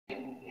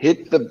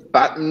hit the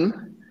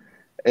button,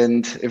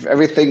 and if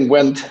everything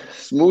went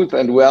smooth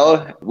and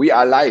well, we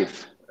are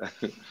live.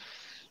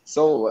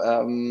 So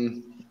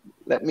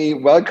let me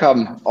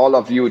welcome all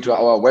of you to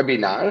our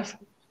webinar,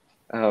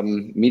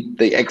 Meet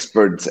the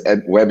Experts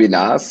at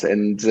Webinars.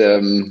 And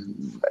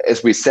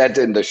as we said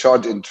in the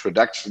short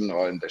introduction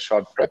or in the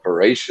short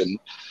preparation,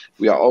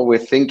 we are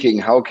always thinking,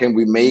 how can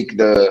we make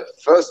the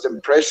first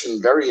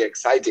impression very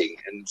exciting?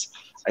 And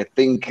I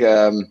think,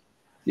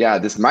 yeah,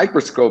 this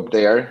microscope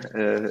there,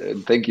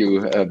 thank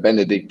you,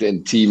 Benedikt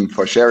and team,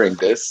 for sharing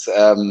this,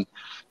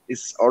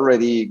 is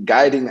already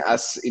guiding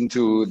us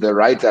into the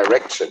right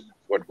direction,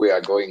 what we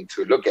are going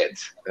to look at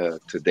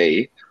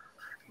today.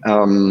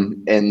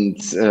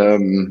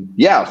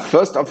 Yeah,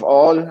 first of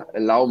all,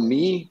 allow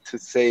me to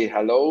say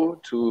hello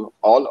to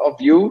all of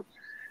you.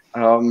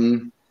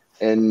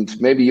 And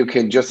maybe you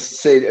can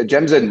just say,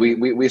 Jemsen,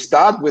 we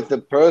start with the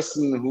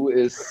person who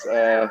is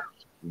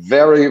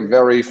very,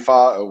 very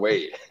far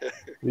away.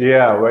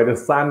 Yeah, where the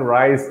sun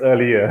rises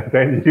earlier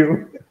than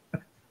you.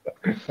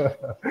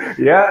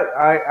 Yeah,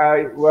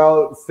 I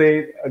well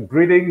say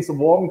greetings,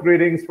 warm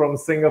greetings from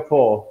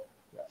Singapore.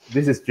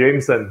 This is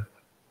Jameson.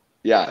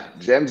 Yeah,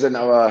 Jemsen,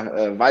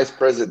 our Vice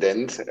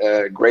President.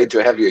 Great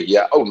to have you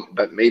here. Oh,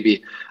 but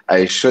maybe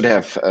I should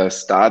have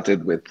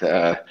started with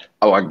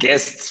our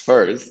guests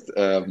first.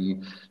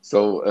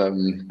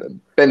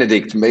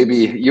 Benedikt, maybe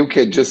you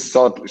can just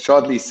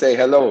shortly say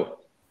hello.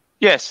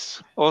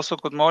 Yes, also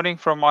good morning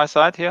from my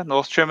side here.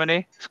 North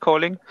Germany is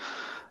calling.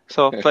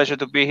 So pleasure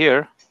to be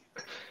here.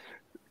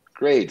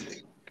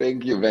 Great.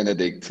 Thank you,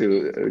 Benedikt.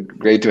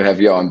 Great to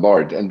have you on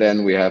board. And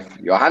then we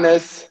have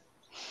Johannes.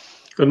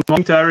 Good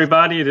morning to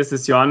everybody. This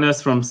is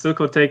Johannes from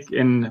SilcoTek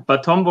in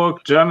Bad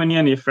Homburg,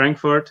 Germany, near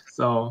Frankfurt.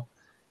 So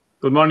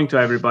good morning to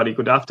everybody.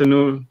 Good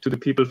afternoon to the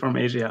people from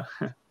Asia.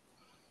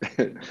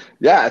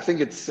 Yeah, I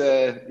think it's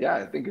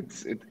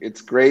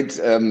it's great.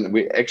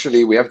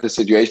 We have the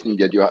situation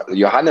that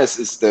Johannes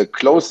is the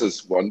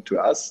closest one to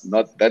us,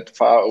 not that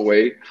far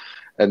away,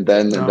 and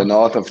then in the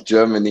north of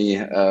Germany,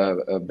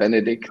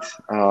 Benedikt,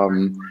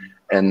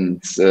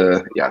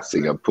 yeah,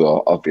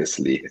 Singapore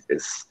obviously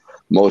is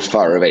most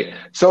far away.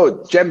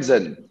 So,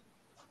 Jemsen,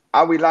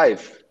 are we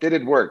live? Did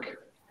it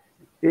work?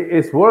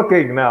 It's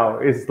working now.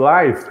 It's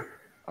live.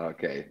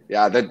 Okay.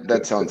 Yeah,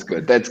 that sounds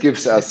good. That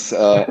gives us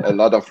a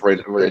lot of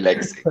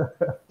relaxing.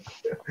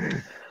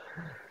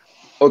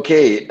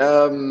 Okay.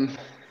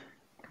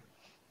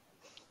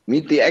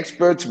 Meet the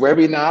Experts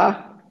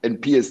webinar and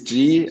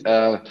PSG.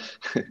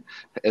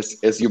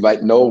 As you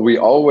might know, we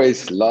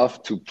always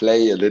love to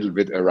play a little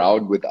bit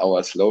around with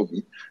our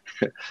slogan.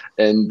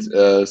 And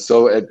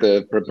so at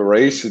the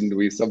preparation,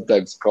 we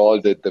sometimes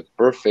called it the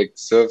perfect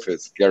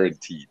surface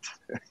guaranteed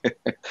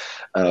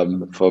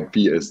for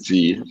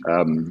PSG.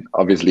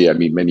 Obviously, I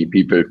mean, many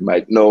people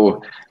might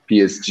know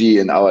PSG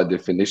in our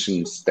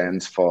definition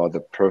stands for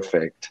the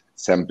perfect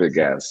sample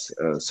gas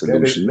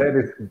solution. That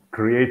is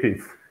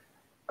creative.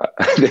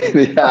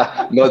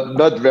 Yeah,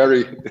 not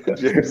very,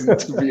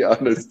 to be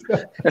honest.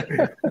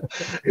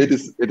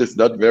 It is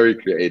not very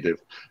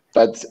creative.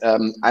 But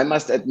I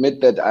must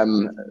admit that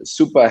I'm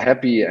super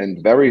happy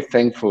and very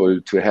thankful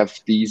to have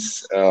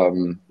these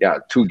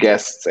two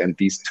guests and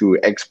these two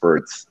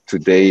experts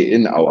today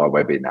in our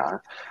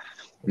webinar.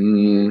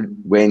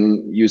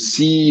 When you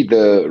see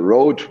the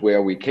road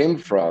where we came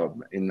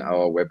from in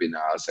our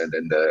webinars and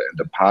in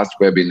the past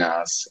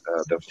webinars,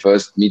 the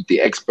first Meet the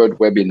Expert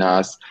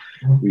webinars,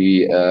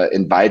 we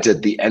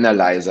invited the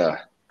analyzer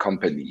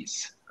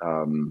companies.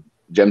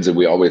 Jemsen,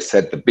 we always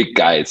said the big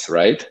guys,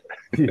 right?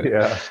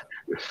 Yeah.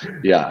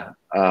 Yeah.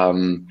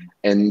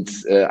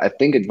 I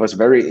think it was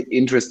very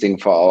interesting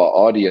for our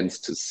audience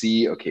to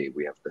see, okay,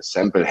 we have the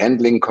sample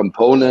handling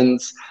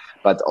components,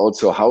 but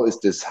also how is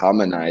this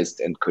harmonized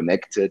and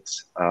connected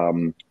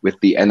with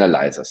the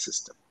analyzer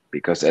system?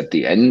 Because at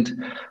the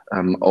end,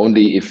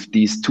 only if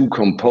these two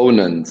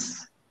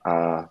components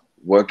are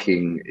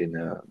working in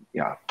a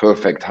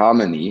perfect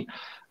harmony,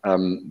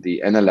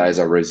 the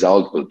analyzer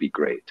result will be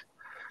great.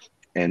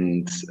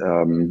 And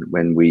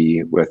when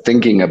we were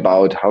thinking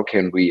about how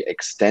can we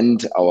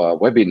extend our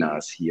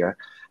webinars here,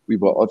 we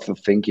were also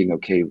thinking,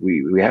 okay,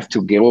 we have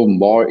to go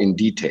more in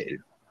detail.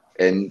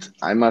 And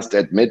I must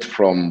admit,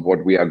 from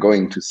what we are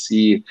going to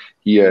see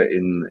here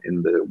in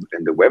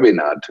the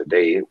webinar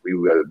today, we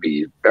will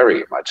be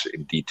very much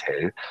in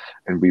detail,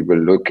 and we will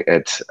look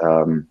at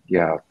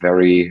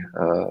very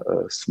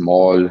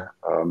small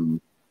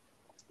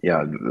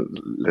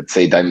let's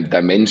say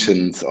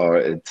dimensions or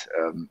at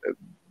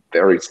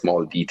very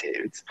small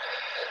details.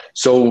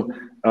 So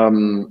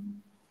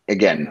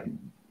again,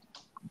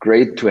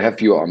 great to have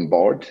you on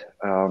board.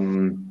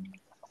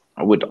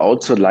 I would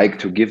also like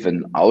to give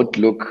an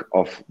outlook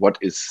of what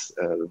is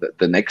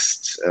the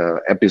next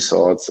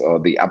episodes or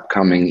the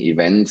upcoming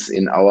events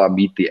in our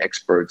Meet the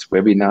Experts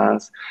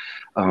webinars.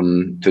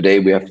 Today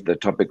we have the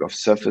topic of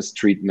surface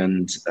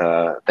treatment.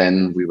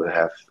 Then we will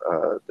have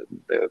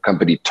the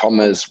company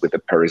Thomas with the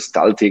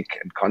peristaltic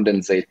and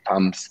condensate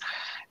pumps.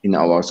 in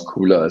our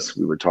schoolers.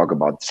 We will talk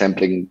about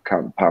sampling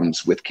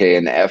pumps with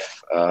KNF.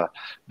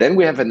 Then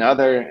we have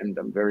another, and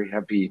I'm very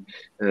happy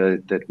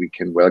that we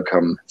can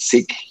welcome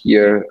SICK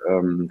here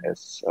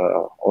as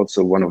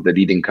also one of the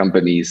leading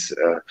companies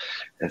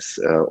as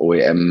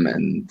OEM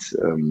and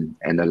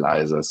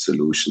analyzer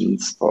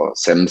solutions for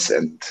SEMS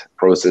and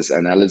process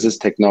analysis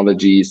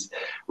technologies,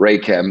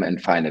 RayCam,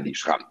 and finally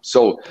Schramm.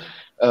 So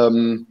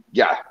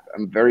yeah,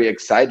 I'm very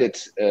excited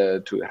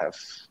to have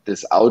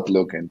this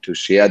outlook and to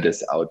share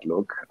this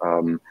outlook.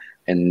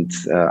 And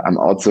I'm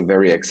also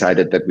very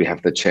excited that we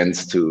have the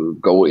chance to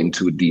go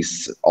into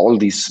all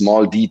these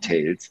small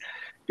details,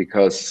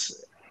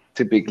 because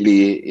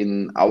typically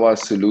in our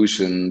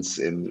solutions,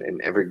 in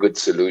every good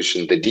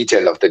solution, the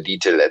detail of the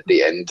detail at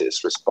the end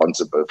is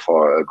responsible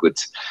for a good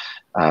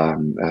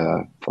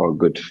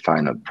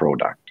final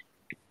product.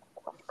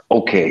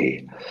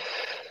 Okay.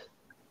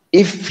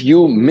 If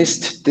you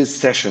missed this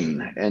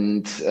session,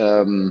 and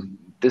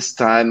this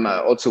time I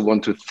also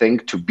want to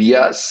thank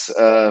Tobias,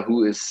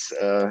 who is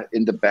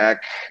in the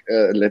back,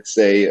 let's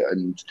say,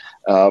 and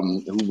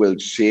who will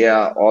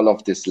share all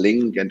of this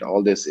link and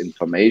all this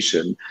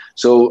information.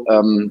 So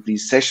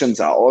these sessions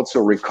are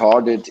also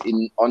recorded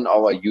on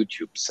our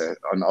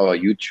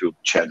YouTube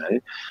channel.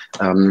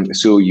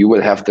 So you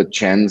will have the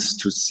chance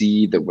to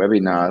see the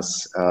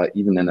webinars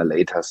even in a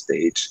later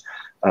stage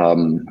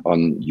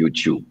on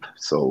YouTube.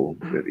 So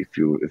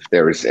if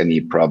there is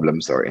any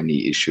problems or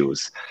any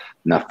issues,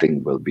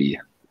 nothing will be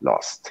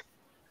lost.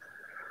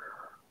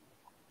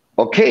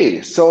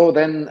 Okay, so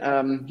then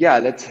yeah,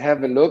 let's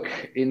have a look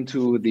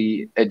into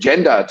the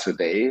agenda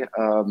today.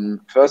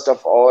 First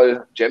of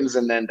all,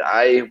 Jemsen and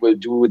I will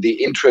do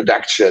the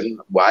introduction,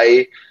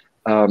 why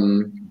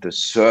the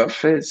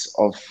surface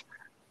of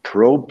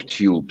probe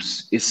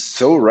tubes is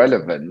so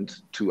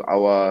relevant to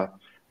our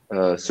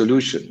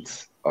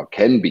solutions, or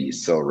can be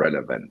so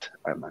relevant,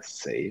 I must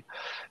say.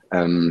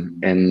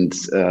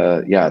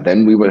 Yeah,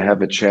 then we will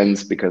have a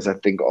chance, because I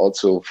think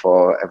also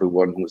for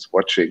everyone who's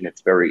watching, it's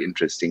very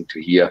interesting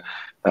to hear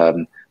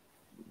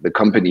the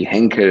company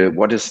Henkel.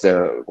 What is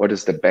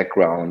the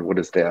background? What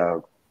is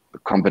their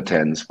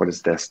competence? What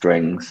is their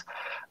strengths?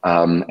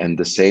 And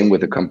the same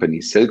with the company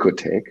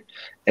SilcoTek.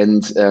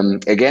 And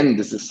again,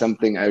 this is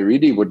something I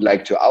really would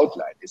like to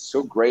outline. It's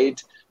so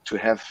great to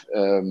have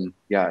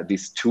yeah,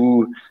 these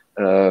two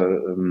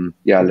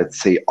yeah,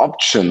 let's say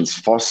options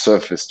for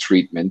surface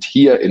treatment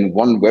here in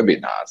one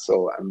webinar.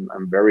 So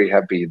I'm very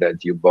happy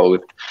that you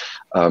both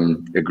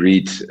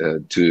agreed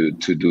to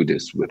do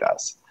this with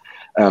us.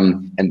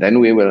 And then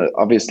we will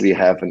obviously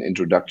have an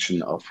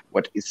introduction of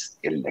what is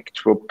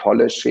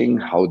electropolishing,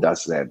 how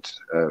does that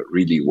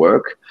really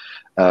work,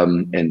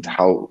 and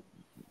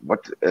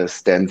what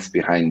stands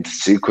behind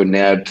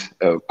silicon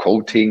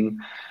coating.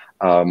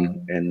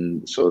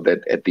 And so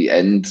that at the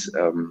end,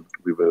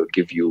 we will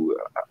give you,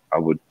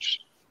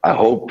 I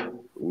hope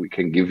we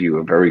can give you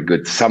a very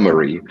good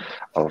summary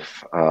of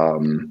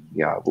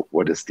yeah,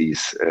 what is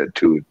these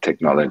two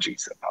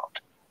technologies about.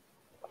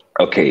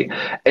 Okay,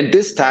 and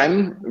this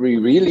time we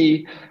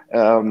really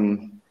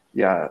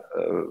yeah,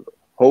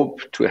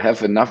 hope to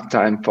have enough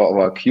time for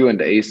our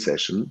Q&A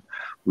session.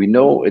 We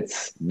know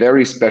it's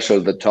very special,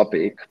 the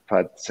topic,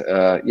 but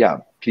yeah,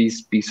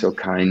 please be so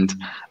kind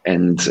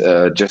and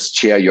just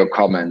share your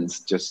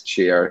comments, just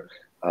share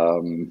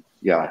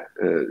yeah,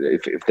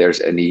 if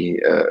there's any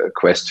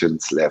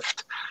questions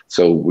left.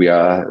 So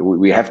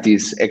we have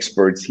these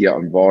experts here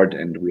on board,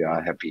 and we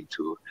are happy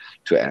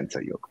to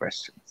answer your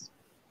questions.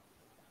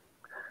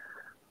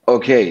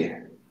 Okay,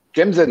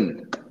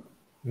 Jemsen,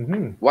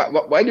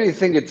 why do you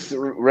think it's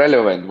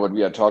relevant what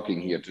we are talking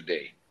here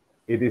today?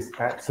 It is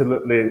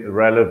absolutely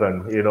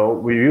relevant. You know,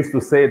 we used to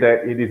say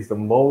that it is the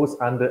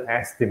most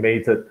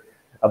underestimated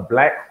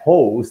black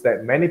holes,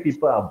 that many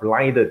people are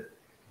blinded.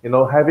 You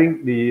know,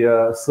 having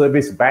the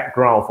service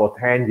background for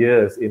 10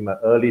 years in my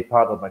early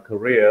part of my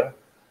career,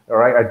 all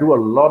right, I do a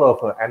lot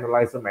of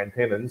analyzer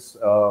maintenance,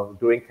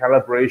 doing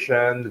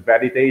calibration,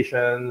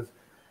 validations.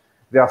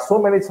 There are so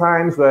many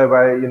times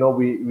whereby, you know,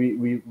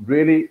 we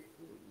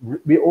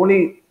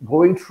only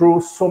going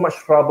through so much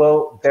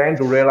trouble then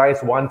to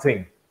realize one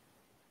thing.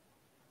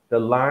 The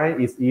line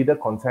is either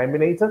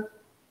contaminated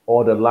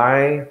or the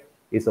line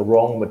is a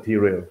wrong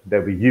material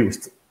that we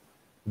used.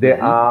 There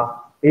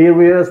are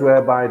areas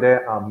whereby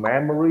there are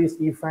memories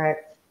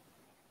effect,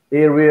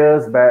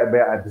 areas where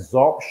there are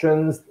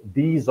absorptions,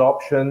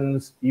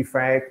 desorptions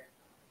effect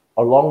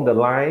along the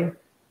line,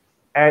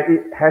 and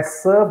it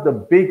has served the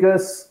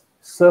biggest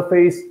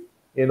surface,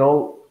 you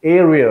know,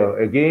 area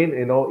again,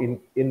 you know,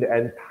 in the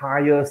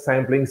entire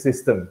sampling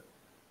system.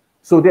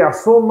 So there are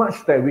so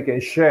much that we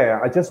can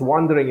share. I'm just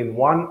wondering, in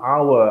 1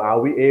 hour, are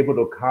we able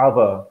to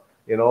cover,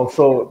 you know?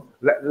 So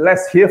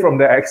let's hear from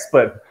the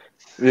expert.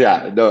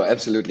 Yeah, no,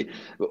 absolutely.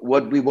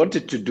 What we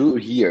wanted to do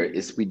here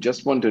is we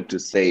just wanted to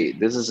say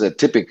this is a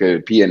typical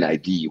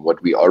PNID,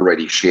 what we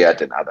already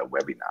shared in other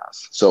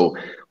webinars. So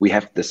we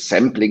have the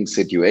sampling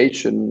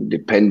situation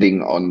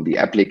depending on the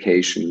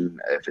application.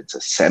 If it's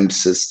a SAMP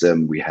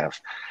system, we have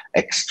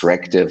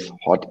extractive,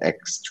 hot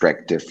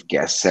extractive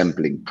gas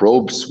sampling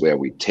probes, where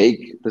we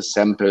take the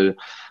sample.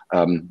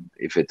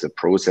 If it's a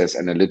process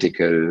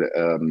analytical,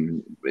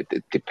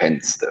 it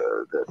depends.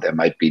 There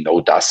might be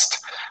no dust,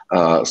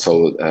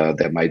 so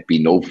there might be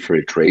no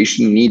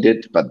filtration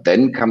needed. But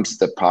then comes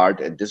the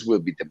part, and this will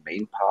be the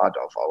main part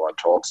of our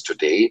talks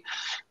today,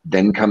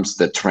 then comes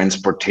the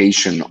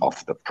transportation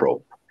of the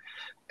probe.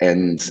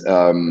 And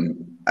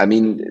I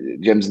mean,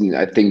 Jemsen,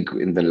 I think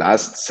in the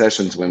last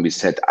sessions when we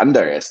said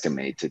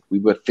underestimated, we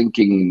were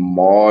thinking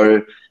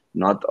more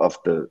not of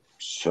the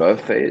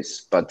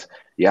surface, but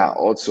yeah,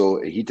 also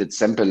a heated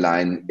sample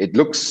line. It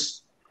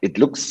looks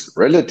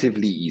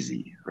relatively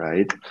easy,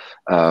 right?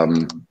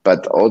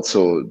 But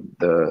also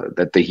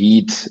that the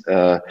heat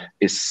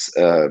is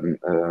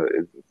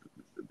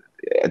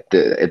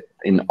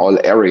in all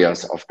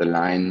areas of the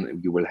line,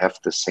 you will have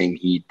the same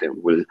heat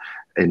that will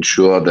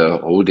ensure the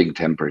holding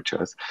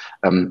temperatures.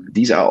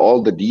 These are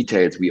all the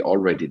details we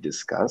already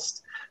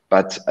discussed,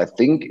 but I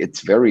think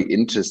it's very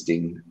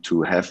interesting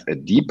to have a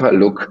deeper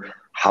look.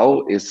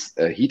 How is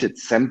a heated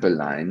sample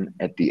line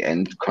at the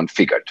end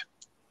configured?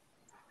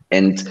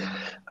 And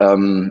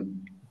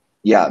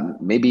yeah,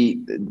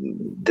 maybe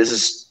this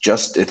is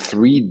just a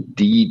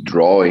 3D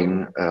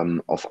drawing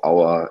of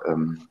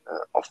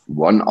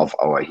one of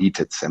our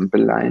heated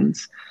sample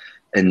lines.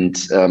 And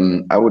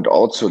I would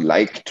also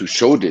like to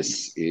show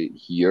this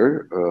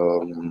here.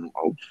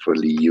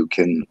 Hopefully you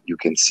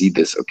can see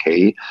this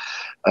okay.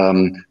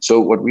 So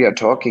what we are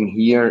talking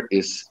here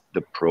is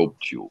the probe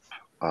tube.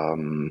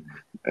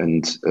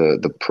 And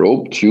the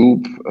probe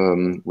tube,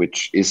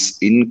 which is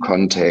in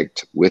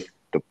contact with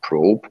the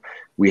probe,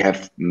 we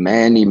have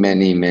many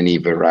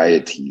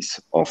varieties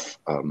of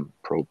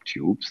probe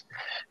tubes.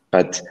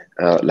 But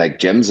like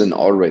Jemsen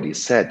already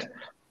said,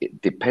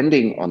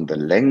 depending on the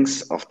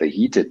length of the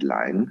heated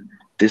line,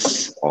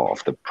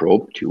 of the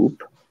probe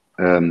tube,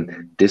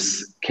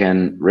 this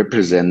can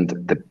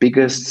represent the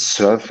biggest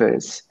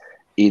surface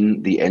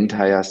in the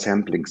entire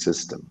sampling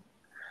system.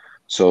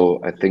 So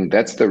I think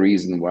that's the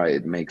reason why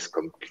it makes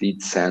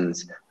complete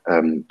sense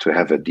to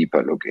have a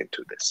deeper look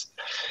into this.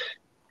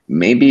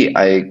 Maybe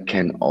I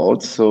can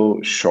also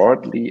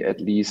shortly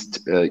at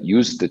least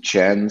use the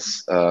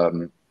chance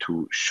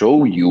to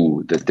show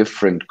you the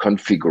different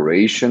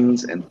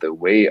configurations and the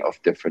way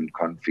of different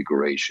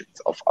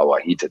configurations of our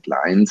heated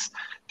lines.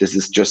 This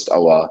is just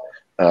our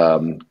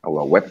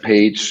web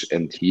page,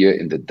 and here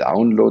in the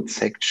download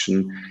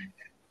section,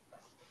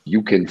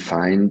 you can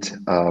find,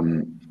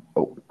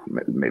 oh,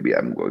 maybe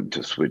I'm going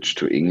to switch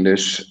to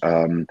English.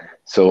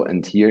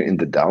 And here in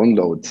the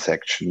download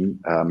section,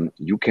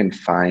 you can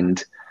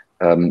find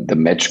the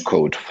match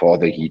code for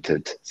the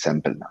heated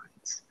sample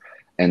lines.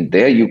 And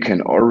there you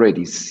can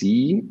already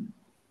see,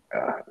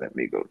 let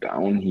me go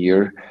down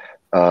here.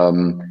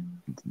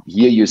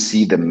 Here you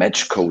see the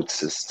match code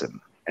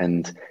system.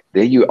 And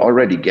there you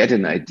already get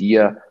an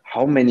idea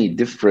how many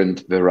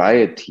different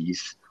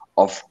varieties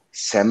of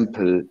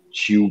sample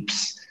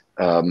tubes,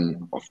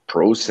 of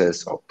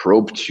process or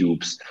probe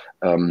tubes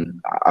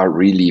are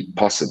really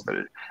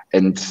possible.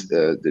 And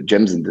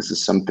Jemsen, this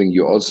is something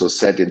you also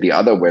said in the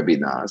other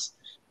webinars.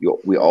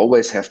 We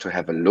always have to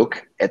have a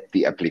look at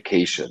the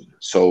application.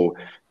 So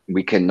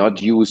we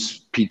cannot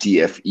use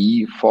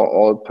PTFE for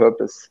all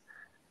purpose.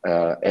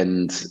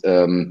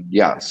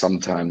 Yeah,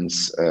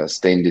 sometimes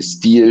stainless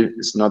steel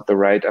is not the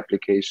right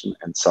application,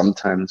 and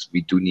sometimes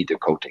we do need a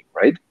coating,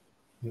 right?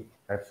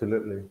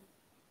 Absolutely.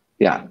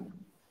 Yeah.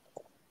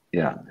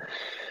 Yeah.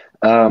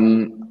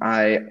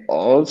 I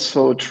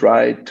also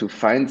tried to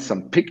find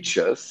some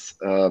pictures.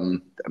 I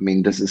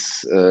mean, this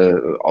is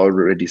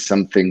already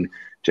something,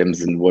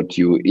 Jemsen, what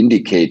you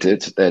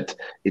indicated, that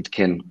it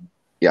can,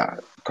 yeah,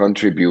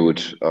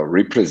 contribute or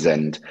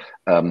represent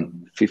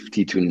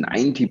 50 to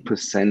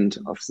 90%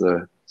 of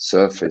the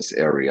surface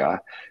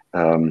area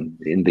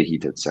in the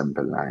heated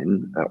sample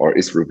line, or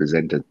is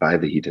represented by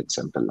the heated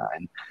sample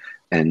line.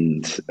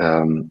 And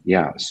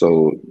yeah,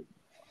 so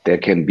there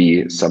can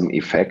be some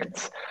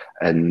effects,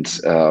 and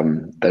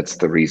that's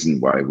the reason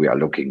why we are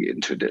looking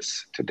into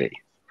this today.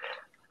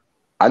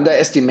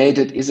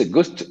 Underestimated is a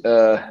good,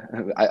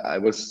 I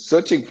was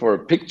searching for a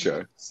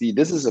picture. See,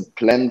 this is a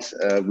plant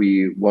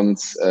we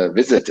once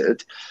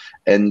visited,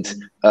 and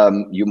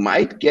you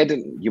might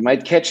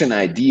catch an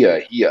idea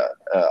here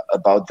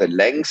about the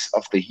length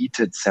of the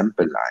heated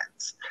sample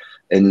lines.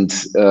 And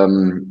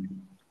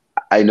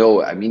I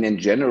know, I mean, in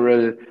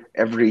general,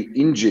 every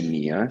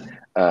engineer,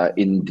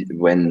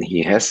 when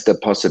he has the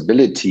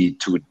possibility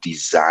to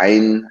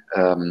design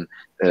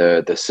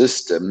the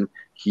system,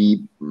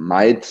 he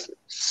might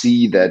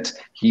see that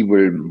he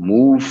will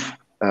move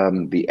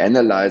the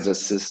analyzer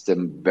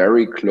system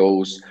very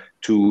close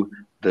to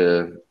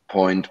the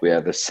point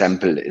where the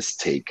sample is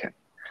taken.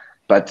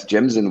 But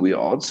Jemsen, we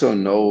also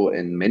know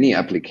in many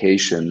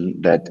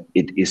applications that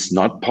it is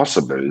not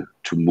possible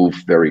to move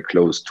very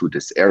close to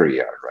this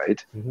area,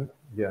 right? Mm-hmm.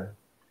 Yeah.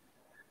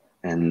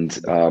 And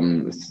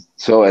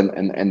so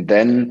and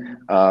then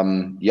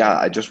yeah,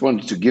 I just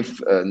wanted to give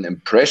an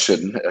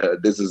impression.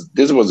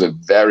 This was a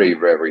very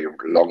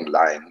long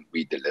line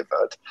we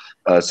delivered.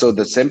 So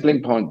the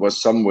sampling point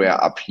was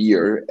somewhere up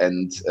here,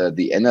 and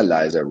the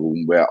analyzer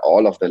room where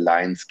all of the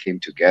lines came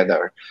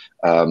together.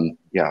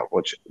 Yeah,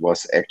 which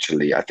was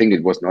actually, I think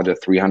it was not a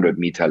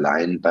 300-meter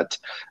line, but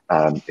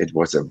it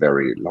was a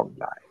very long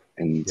line.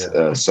 And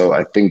Yeah. so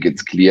I think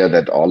it's clear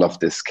that all of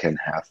this can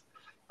have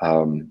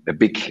a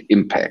big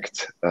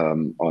impact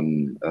on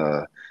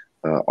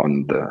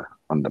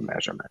the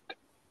measurement.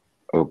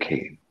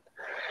 Okay,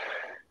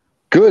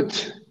 good.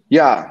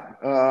 Yeah.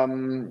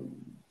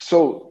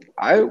 So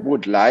I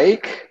would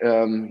like,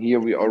 here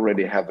we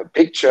already have a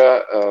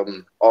picture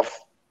of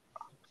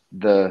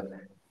the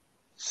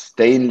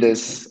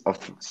stainless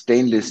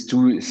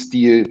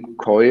steel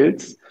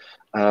coils,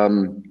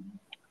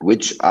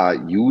 which are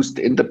used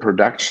in the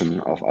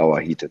production of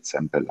our heated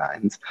sample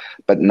lines.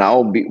 But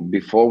now,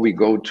 before we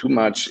go too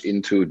much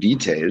into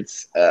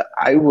details,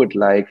 I would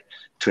like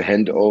to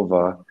hand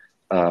over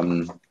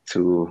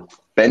to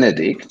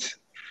Benedikt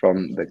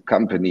from the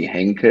company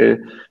Henkel,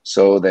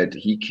 so that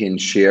he can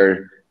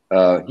share,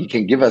 he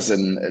can give us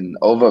an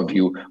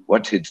overview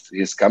what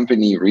his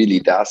company really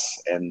does.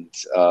 And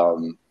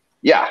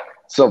yeah,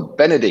 so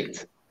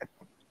Benedikt.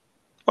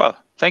 Well,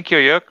 thank you,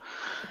 Jörg.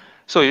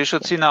 So you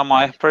should see now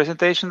my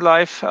presentation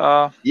live.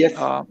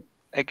 Yes.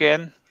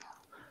 Again,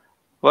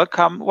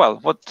 welcome. Well,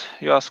 what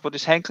you ask, what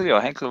is Henkel? Yeah,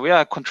 Henkel, we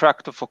are a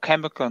contractor for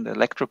chemical and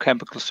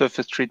electrochemical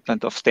surface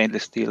treatment of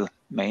stainless steel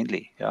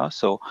mainly. Yeah,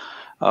 so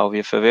we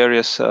have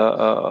various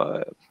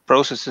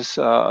processes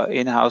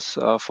in-house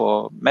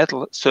for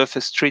metal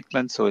surface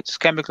treatment. So it's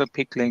chemical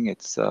pickling,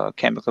 it's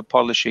chemical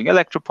polishing,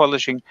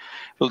 electropolishing.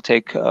 We'll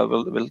take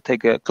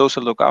a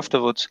closer look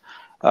afterwards.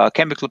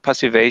 Chemical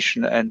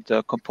passivation and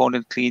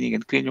component cleaning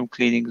and cleanroom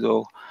cleaning,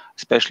 though,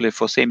 especially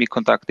for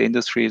semiconductor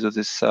industry. So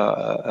this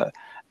a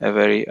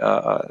very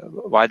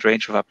wide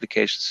range of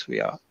applications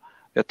we are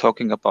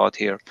talking about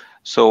here.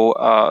 So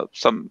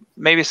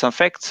maybe some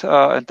facts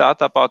and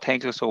data about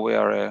Henkel. So we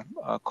are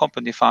a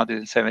company founded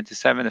in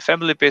 '77, a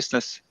family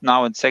business,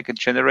 now in second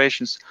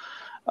generations.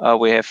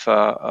 We have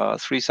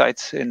 3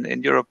 sites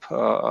in Europe,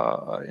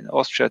 in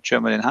Austria,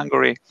 Germany, and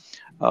Hungary.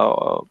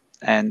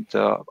 And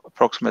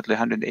approximately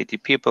 180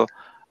 people,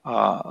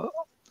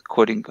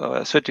 according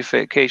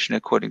certification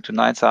according to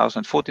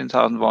 9000,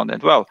 14001.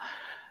 And well,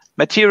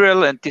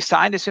 material and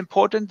design is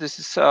important. This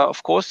is,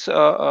 of course,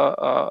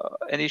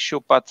 an issue,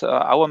 but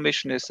our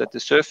mission is that the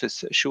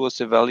surface shows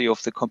the value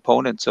of the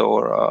components.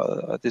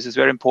 Or this is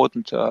very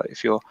important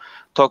if you're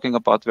talking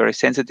about very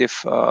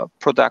sensitive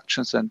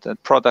productions and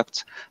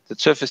products. The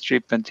surface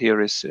treatment here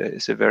is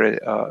a very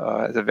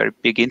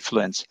big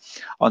influence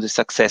on the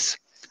success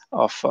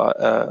of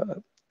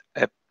a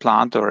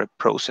plant or a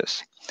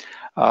process.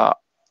 When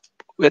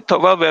we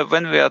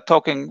are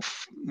talking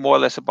more or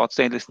less about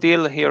stainless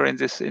steel here in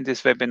this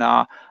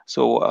webinar,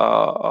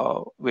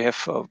 so we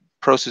have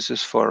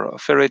processes for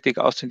ferritic,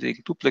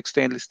 austenitic, duplex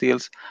stainless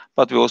steels,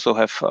 but we also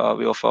have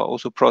we offer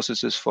also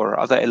processes for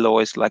other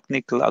alloys like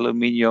nickel,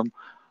 aluminium,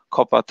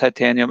 copper,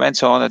 titanium, and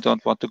so on. I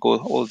don't want to go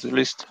all the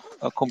list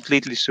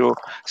completely through.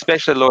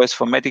 Special alloys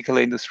for medical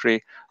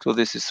industry. So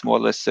this is more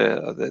or less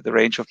the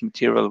range of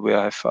material we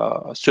have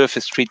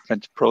surface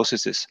treatment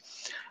processes.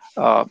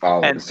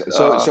 Wow. And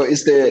so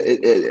is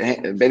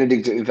the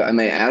Benedikt, if I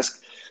may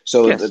ask,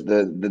 so yes,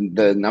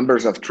 the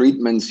numbers of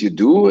treatments you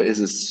do, is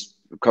this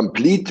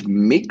complete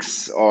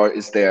mix, or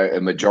is there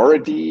a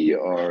majority,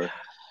 or?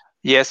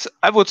 Yes,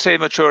 I would say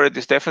majority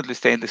is definitely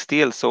stainless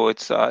steel. So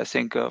it's, I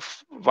think, a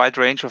wide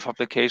range of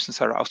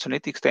applications are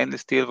austenitic stainless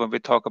steel when we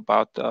talk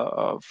about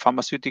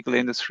pharmaceutical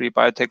industry,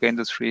 biotech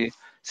industry,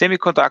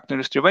 semiconductor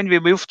industry. When we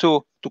move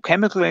to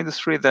chemical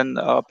industry, then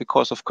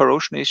because of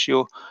corrosion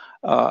issue,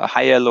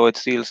 high alloyed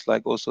steels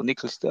like also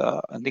nickel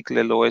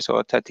alloys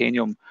or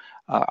titanium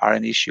are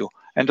an issue.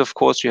 And of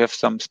course, you have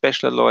some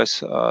special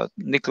alloys,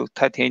 nickel,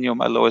 titanium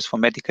alloys for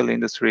medical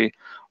industry,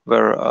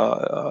 where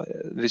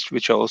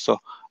which are also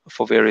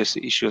for various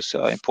issues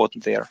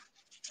important there.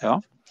 Yeah.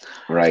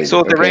 Right.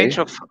 So the range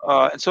of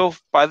and so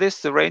by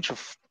this the range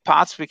of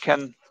parts we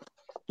can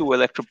do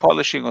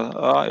electropolishing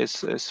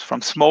is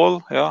from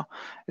small,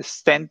 is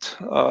stent,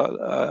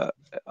 for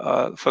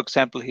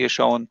example, here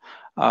shown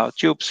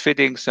tubes,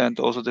 fittings, and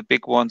also the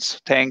big ones,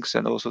 tanks,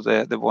 and also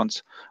the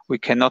ones we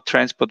cannot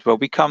transport, where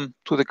we come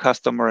to the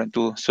customer and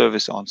do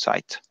service on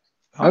site.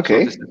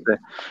 Okay. So this is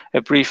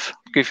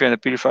give you a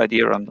brief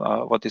idea on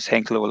what is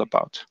Henkel all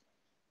about.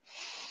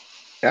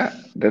 Yeah,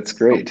 that's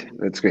great.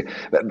 That's great.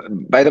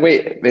 By the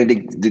way,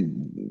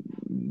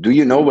 do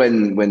you know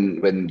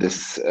when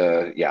this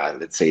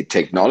let's say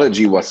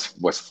technology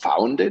was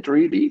founded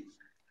really?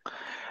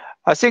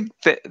 I think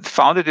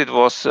founded it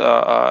was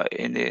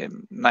in the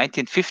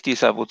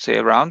 1950s, I would say,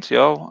 around,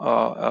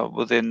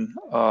 within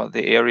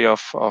the area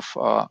of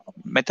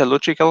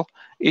metallurgical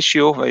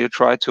issue, where you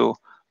try to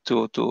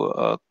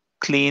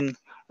clean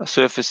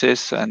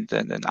surfaces and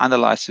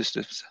analyze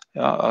systems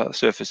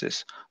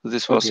surfaces. So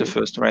this was the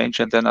first range,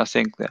 and then I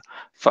think the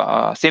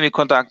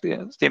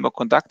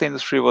semiconductor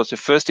industry was the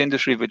first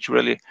industry which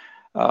really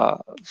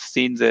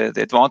seen the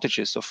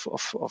advantages of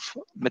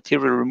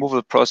material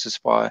removal process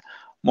by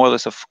more or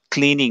less of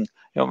cleaning.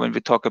 When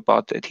we talk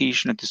about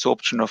adhesion and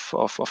desorption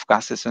of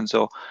gases, and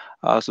so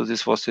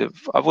this was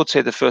I would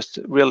say the first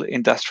real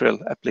industrial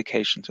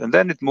applications, and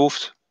then it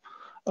moved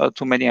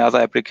to many other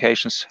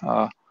applications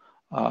on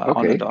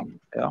and on.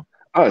 Yeah.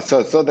 Oh,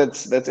 so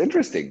that's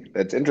interesting.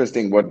 That's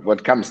interesting.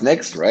 What comes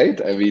next, right?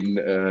 I mean,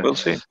 we'll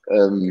see.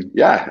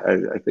 Yeah,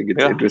 I think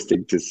it's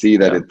interesting to see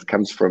that it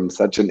comes from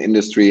such an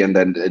industry, and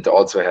then it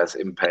also has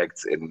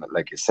impacts in,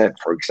 like you said,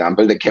 for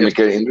example, the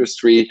chemical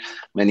industry.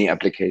 Many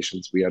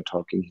applications we are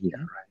talking here,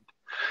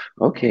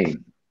 right? Okay,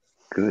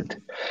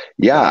 good.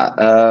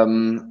 Yeah.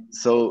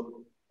 So.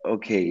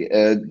 Okay,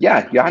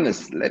 yeah,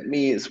 Johannes, let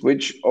me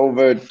switch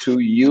over to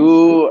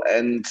you,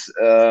 and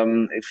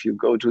if you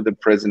go to the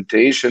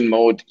presentation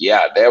mode,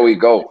 yeah, there we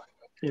go.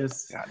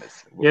 Yes.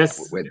 Johannes,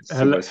 yes. Went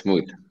super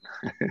smooth.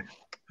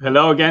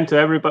 Hello again to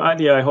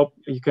everybody. I hope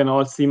you can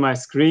all see my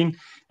screen,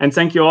 and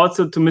thank you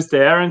also to Mr.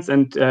 Ahrens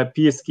and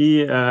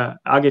PSG,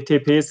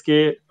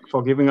 AGT-PSG,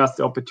 for giving us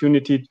the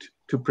opportunity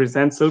to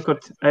present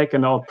SilcoTek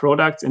and our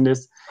products in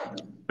this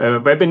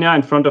webinar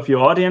in front of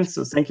your audience.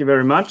 So thank you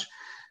very much.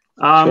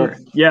 Sure.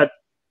 Yeah,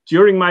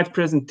 during my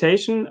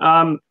presentation,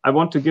 I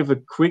want to give a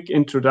quick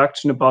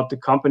introduction about the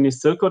company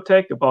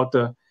SilcoTek, about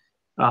the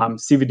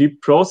CVD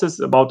process,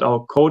 about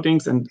our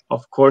coatings, and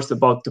of course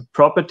about the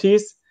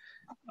properties.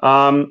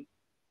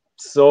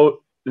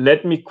 So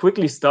let me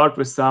quickly start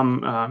with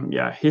some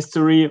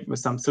history, with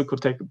some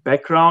SilcoTek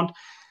background.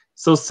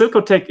 So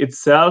SilcoTek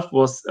itself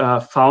was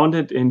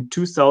founded in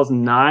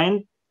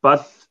 2009,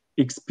 but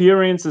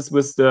experiences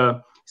with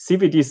the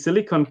CVD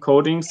silicon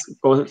coatings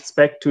goes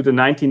back to the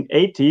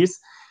 1980s.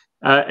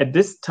 At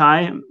this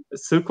time,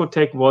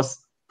 SilcoTek was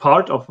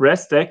part of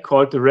Restec,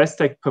 called the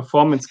Restec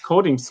Performance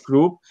Coatings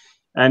Group.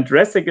 And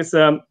Restec is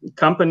a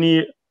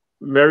company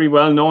very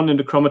well known in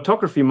the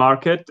chromatography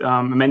market,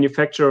 a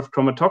manufacturer of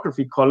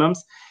chromatography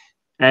columns.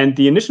 And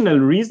the initial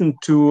reason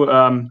to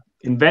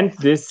invent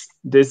this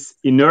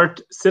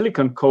inert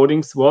silicon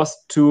coatings was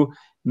to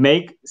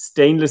make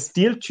stainless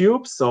steel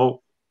tubes,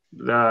 so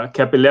the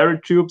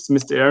capillary tubes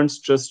Mr. Ahrens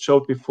just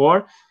showed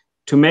before,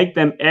 to make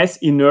them as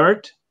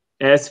inert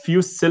as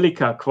fused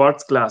silica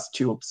quartz glass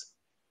tubes,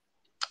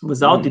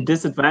 without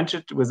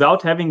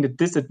having the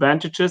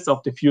disadvantages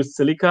of the fused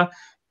silica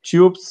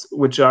tubes,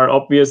 which are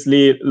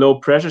obviously low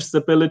pressure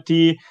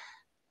stability.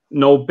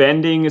 No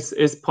bending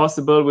is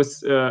possible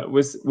with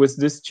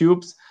these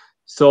tubes.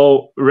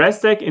 So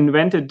Restec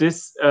invented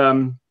this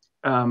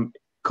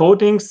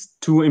coatings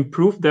to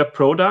improve their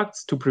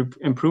products, to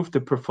improve the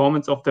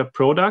performance of their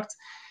products.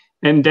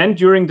 And then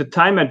during the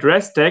time at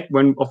Restec,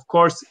 when of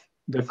course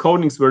the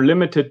coatings were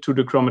limited to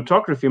the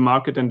chromatography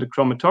market and the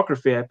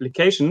chromatography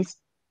applications,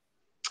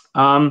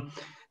 the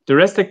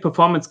Restec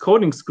Performance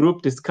Coatings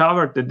Group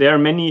discovered that there are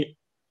many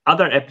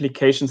other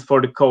applications for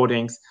the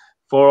coatings,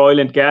 for oil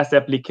and gas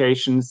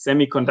applications,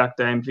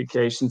 semiconductor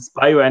applications,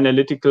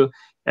 bioanalytical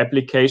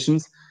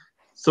applications.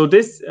 So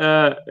this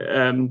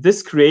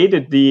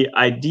created the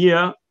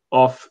idea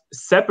of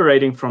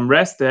separating from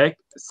Restec,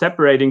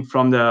 separating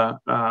from the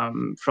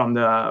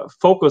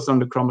focus on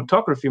the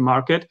chromatography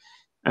market,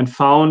 and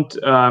found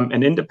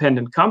an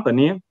independent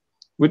company,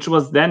 which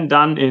was then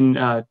done in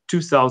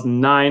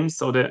 2009.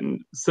 So the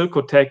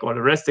SilcoTek, or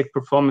the Restec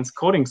Performance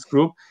Coatings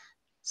Group,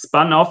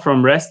 spun off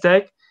from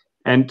Restec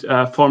and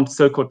formed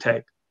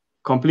SilcoTek,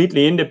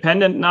 completely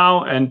independent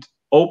now and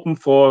open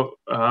for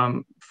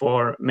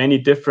many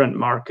different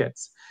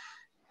markets.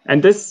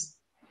 And this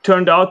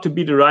turned out to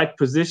be the right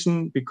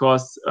position,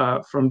 because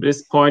from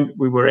this point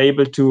we were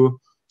able to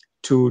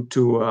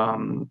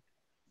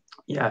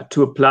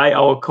apply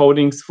our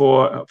coatings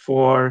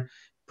for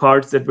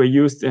parts that were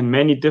used in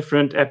many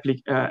different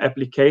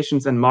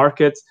applications and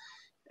markets.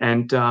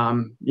 And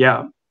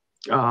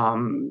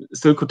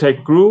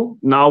SilcoTek grew.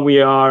 Now we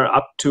are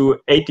up to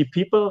 80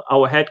 people.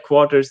 Our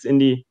headquarters in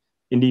the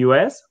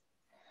US.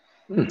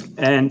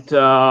 And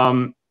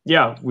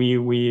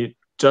we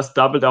just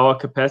doubled our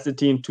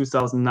capacity in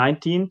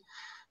 2019,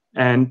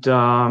 and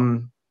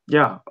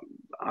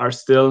are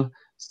still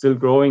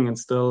growing and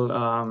still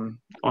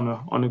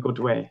on a good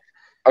way.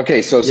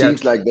 Okay, so it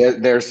seems like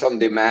there's some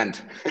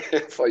demand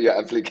for your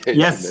application.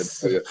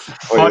 Yes,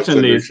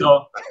 fortunately.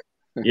 So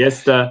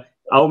yes,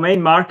 our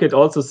main market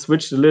also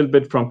switched a little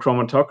bit from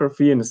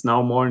chromatography and is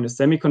now more in the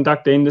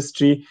semiconductor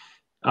industry,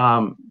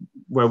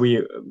 where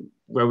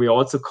we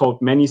also coat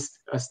many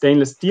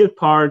stainless steel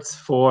parts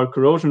for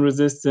corrosion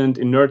resistant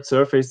inert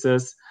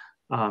surfaces.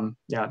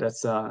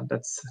 That's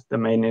the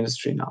main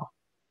industry now.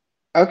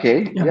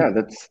 Okay,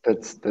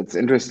 that's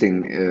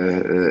interesting.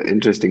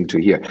 Interesting to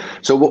hear.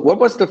 So, what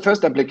was the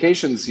first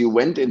applications you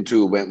went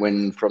into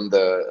when from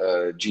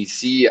the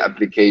GC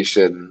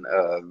application?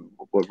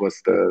 What was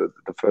the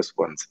first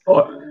ones?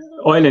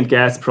 Oil and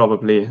gas,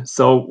 probably.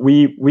 So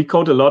we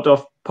coat a lot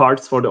of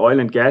parts for the oil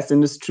and gas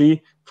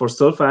industry, for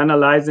sulfur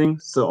analyzing.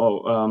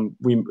 So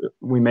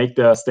we make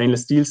the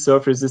stainless steel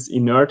surfaces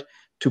inert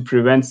to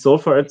prevent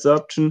sulfur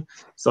adsorption.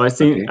 So I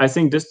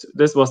think this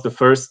was the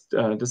first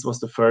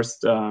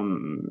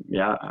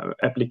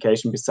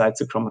application besides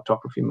the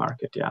chromatography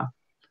market. Yeah.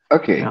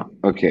 Okay. Yeah.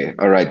 Okay.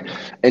 All right.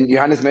 And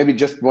Johannes, maybe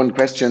just one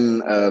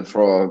question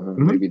for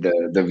maybe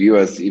the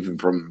viewers even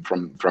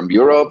from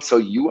Europe. So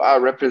you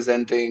are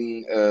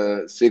representing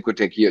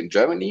SilcoTek here in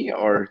Germany,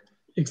 or?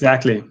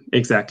 Exactly.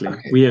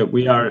 Okay.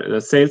 We are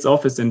a sales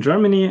office in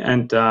Germany,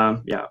 and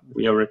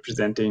we are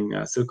representing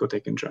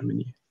SilcoTek in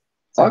Germany.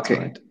 That's okay.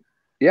 Right.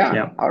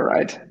 Yeah. All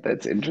right.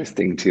 That's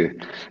interesting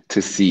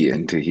to see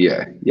and to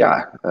hear.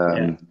 Yeah.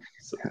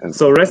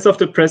 So rest of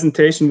the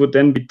presentation would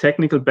then be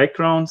technical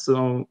background.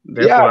 So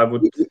therefore, I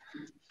would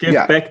give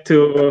back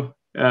to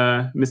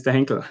Mr.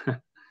 Henkel.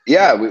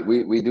 Yeah,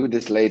 we do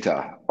this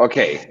later.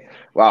 Okay.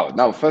 Wow.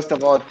 Now, first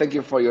of all, thank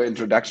you for your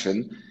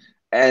introduction.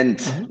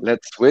 And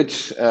let's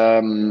switch.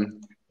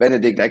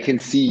 Benedikt, I can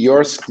see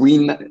your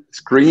screen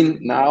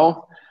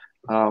now.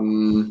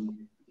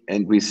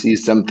 And we see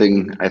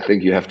something I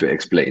think you have to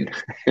explain.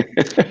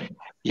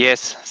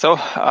 Yes. So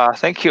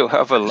thank you.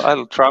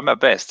 I'll try my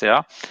best.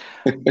 Yeah.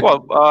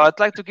 Well, I'd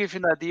like to give you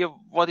an idea of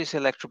what is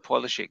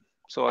electropolishing.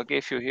 So I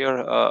gave you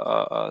here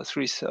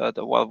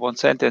one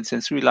sentence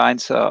in 3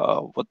 lines.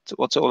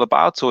 What's it all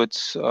about? So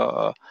it's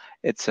an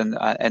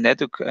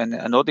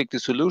anodic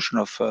dissolution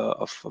of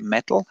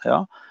metal,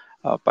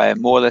 by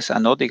more or less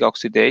anodic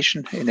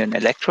oxidation in an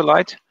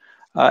electrolyte,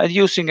 and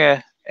using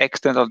a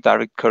external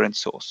direct current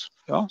source.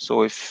 Yeah.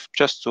 So if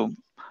just to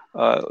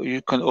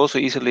you can also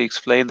easily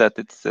explain that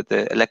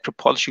the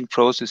electropolishing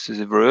process is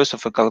a reverse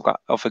of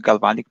a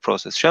galvanic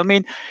process. Shall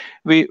mean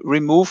we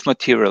remove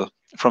material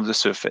from the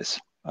surface.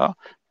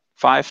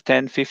 5,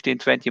 10, 15,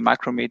 20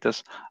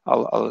 micrometers.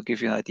 I'll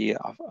give you an idea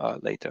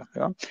of, later.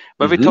 Yeah?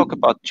 When we talk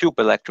about tube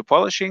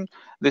electropolishing,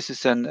 this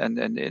is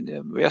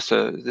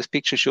this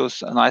picture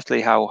shows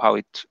nicely how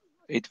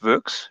it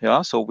works.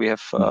 Yeah. So we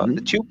have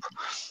the tube,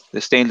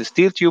 the stainless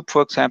steel tube,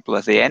 for example,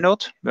 as the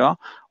anode. Yeah.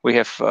 We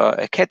have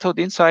a cathode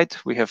inside.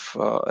 We have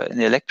an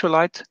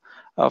electrolyte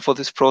for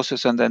this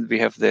process, and then we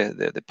have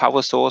the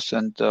power source,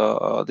 and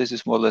this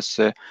is more or less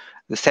the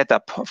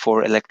setup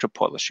for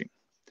electropolishing.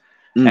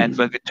 And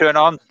when we turn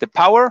on the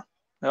power,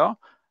 then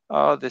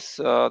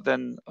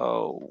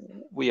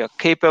we are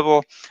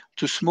capable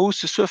to smooth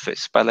the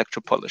surface by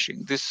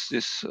electropolishing.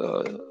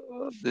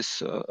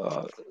 This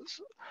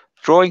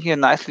drawing here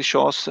nicely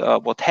shows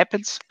what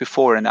happens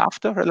before and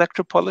after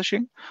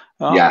electropolishing.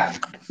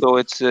 So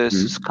it's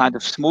this kind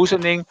of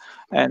smoothening,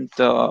 and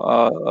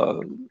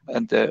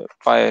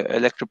by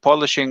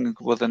electropolishing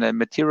with a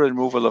material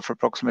removal of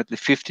approximately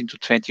 15 to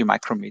 20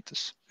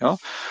 micrometers.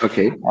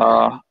 Okay.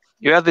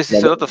 This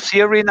is a lot of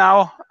theory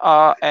now,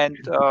 and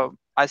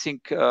I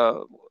think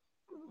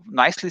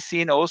nicely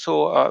seen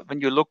also when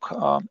you look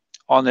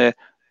on a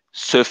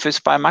surface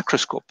by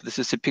microscope. This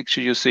is a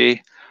picture you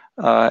see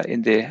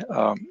in the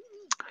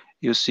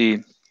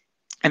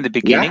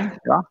beginning.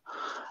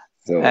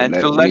 So and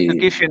we'd like to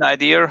give you an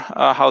idea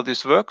how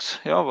this works.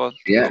 What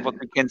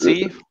we can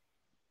see.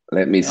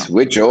 Let me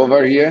switch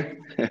over here.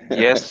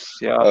 Yes.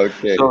 Yeah.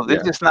 Okay. So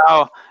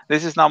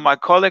this is now my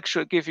colleague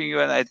giving you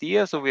an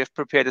idea. So we have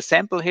prepared a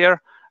sample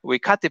here. We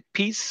cut a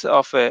piece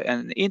of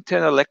an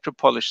internal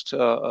electropolished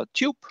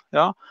tube.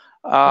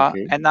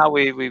 And now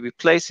we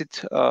place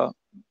it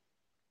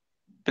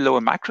below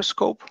a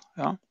microscope.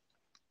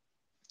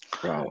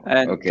 Wow.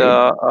 And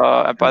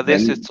by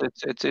this,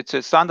 it's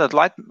a standard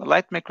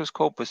light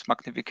microscope with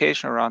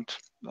magnification around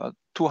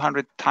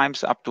 200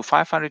 times up to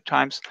 500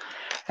 times.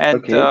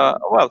 And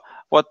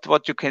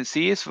what you can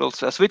see is, we'll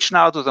switch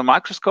now to the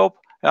microscope.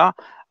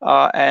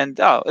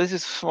 This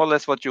is more or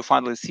less what you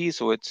finally see.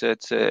 So it's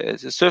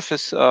a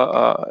surface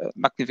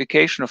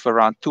magnification of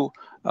around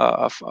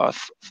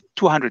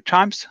 200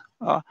 times,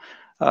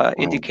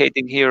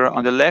 indicating here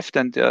on the left,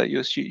 and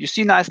you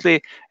see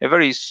nicely a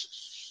very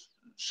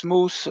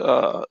smooth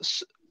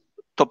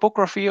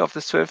topography of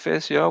the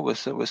surface,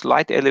 with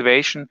light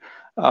elevation,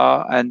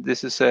 and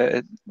this is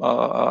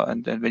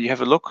and then when you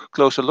have a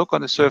closer look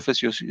on the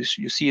surface, you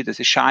see it as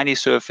a shiny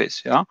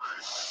surface.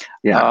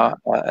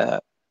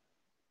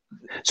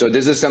 So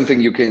this is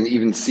something you can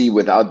even see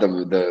without the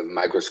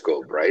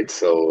microscope, right?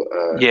 So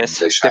yes,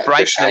 the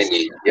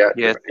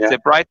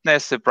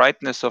brightness, the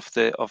brightness of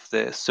the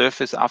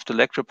surface after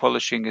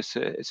electropolishing is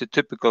a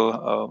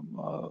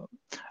typical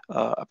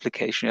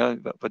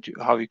application. But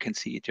how you can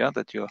see it,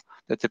 that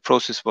the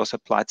process was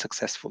applied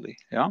successfully.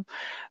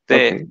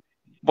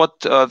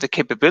 What the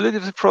capability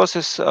of the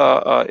process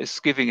is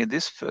giving in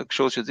this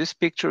shows you this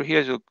picture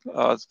here.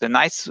 The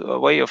nice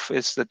way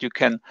is that you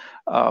can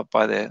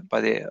by the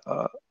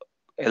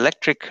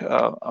electric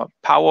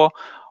power,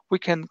 we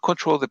can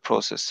control the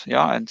process,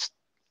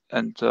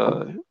 and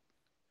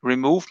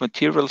remove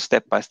material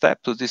step by step.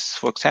 So this,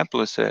 for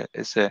example, is a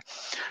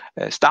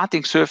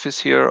starting surface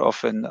here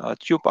of a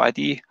tube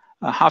ID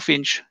a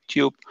half-inch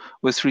tube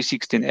with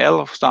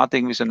 316L,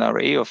 starting with an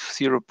array of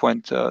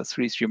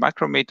 0.33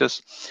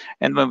 micrometers.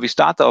 And when we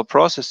start our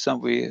process,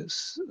 we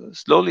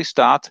slowly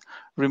start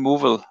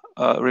remove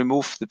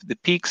the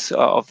peaks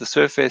of the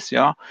surface.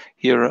 Yeah,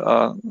 here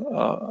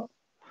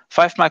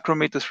 5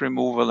 micrometers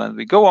removal, and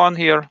we go on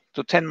here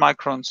to 10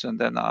 microns, and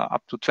then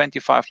up to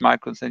 25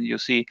 microns, and you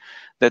see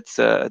that's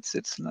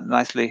it's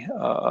nicely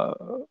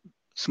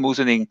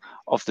smoothing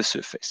of the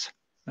surface.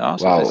 Yeah,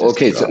 so wow.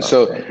 Okay.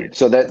 So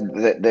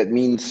that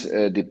means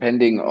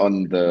depending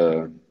on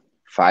the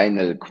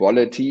final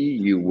quality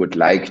you would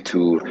like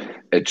to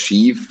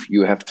achieve,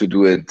 you have to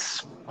do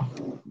it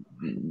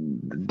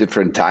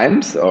different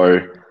times,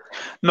 or?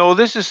 No,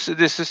 this is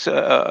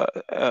a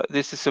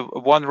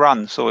one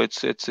run, so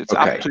it's okay.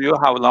 Up to you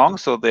how long.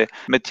 So the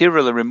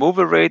material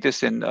removal rate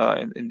is in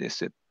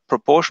this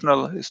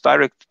proportional, is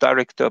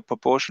direct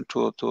proportion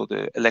to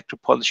the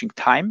electropolishing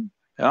time.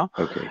 Yeah.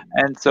 Okay.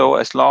 And so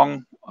as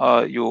long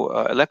you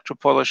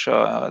electropolish,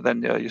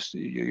 then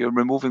you're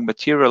removing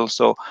material.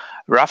 So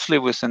roughly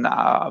with an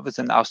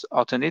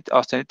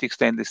austenitic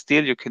stainless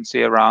steel, you can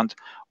say around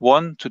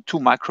 1 to 2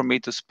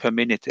 micrometers per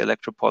minute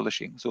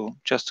electropolishing. So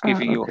just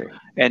giving you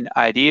an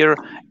idea.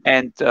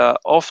 And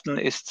often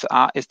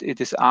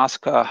it is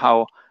asked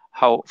how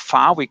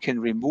far we can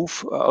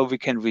remove or we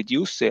can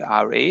reduce the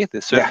RA,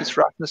 the surface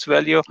roughness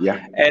value.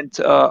 Yeah. And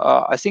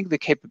I think the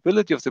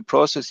capability of the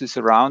process is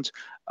around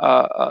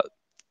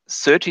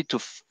 30 to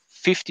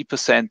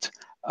 50%.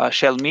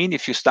 Shall mean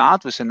if you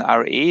start with an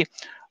RA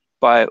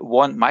by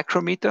 1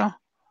 micrometer,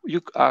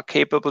 you are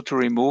capable to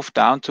remove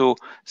down to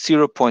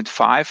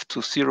 0.5 to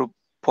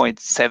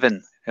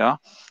 0.7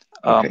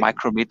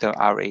 micrometer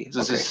RA.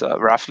 This is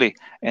roughly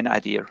an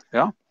idea.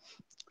 Yeah.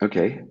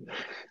 Okay.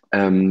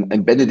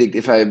 And Benedikt,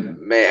 if I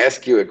may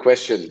ask you a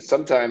question,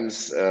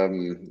 sometimes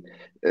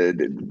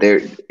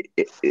there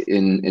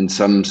in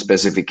some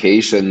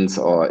specifications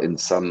or in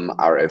some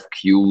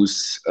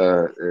RFQs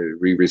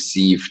we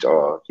received,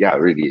 or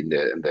really in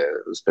the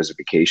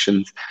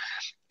specifications,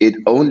 it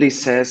only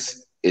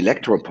says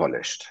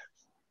electropolished.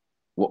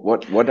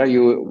 What are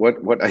you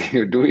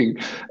doing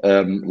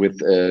with?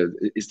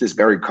 Is this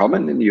very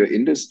common in your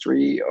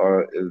industry,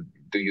 or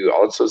do you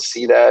also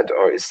see that,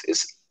 or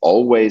is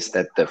always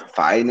that the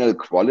final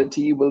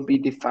quality will be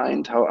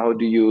defined? How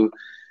do you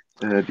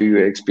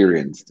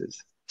experience this?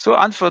 So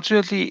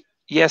unfortunately,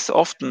 yes,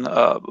 often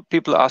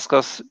people ask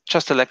us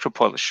just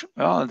electropolish.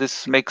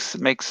 This makes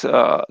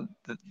the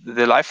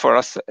life for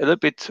us a little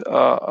bit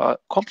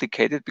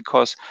complicated,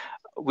 because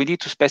we need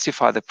to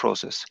specify the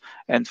process,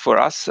 and for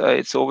us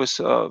it's always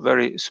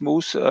very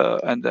smooth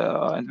and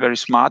very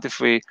smart if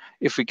we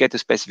get a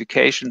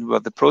specification where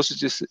the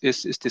process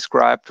is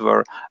described,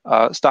 where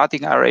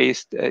starting array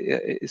is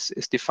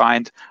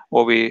defined,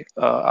 or we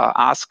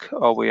ask,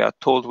 or we are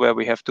told where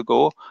we have to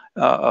go,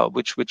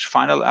 which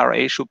final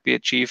array should be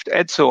achieved,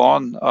 and so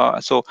on.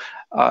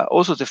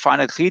 Also the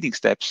final cleaning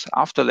steps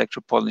after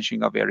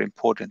electropolishing are very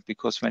important,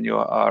 because when you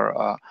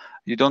are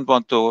you don't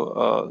want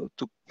to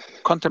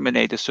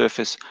contaminate the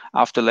surface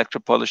after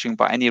electropolishing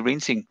by any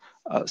rinsing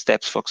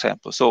steps, for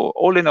example. So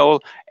all in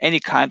all, any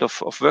kind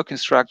of work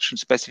instruction,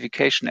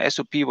 specification,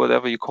 SOP,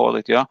 whatever you call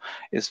it,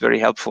 is very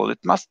helpful.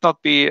 It must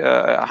not be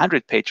a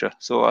 100-pager.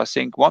 So I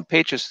think 1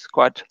 page is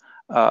quite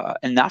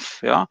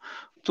enough,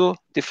 to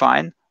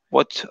define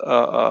what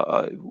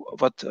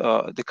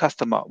the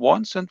customer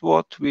wants and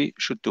what we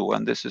should do,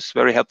 and this is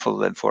very helpful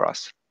then for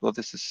us. So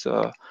this is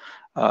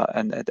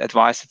an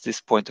advice at this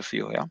point of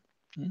view.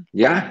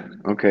 Yeah.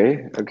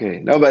 Okay.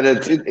 No, but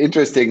it's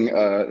interesting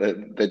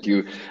that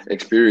you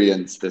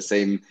experience the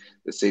same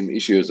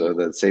issues or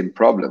the same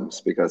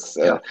problems, because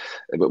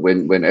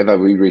whenever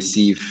we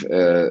receive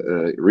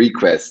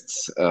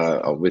requests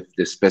with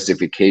this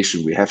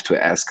specification, we have to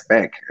ask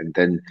back, and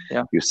then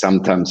you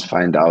sometimes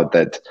find out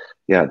that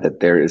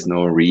there is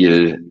no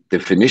real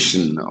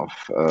definition of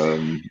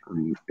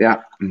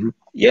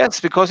Yes,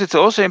 because it's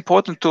also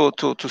important to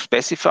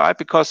specify,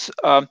 because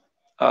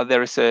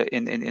there is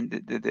in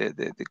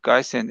the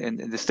guys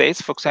in the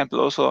States, for example,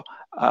 also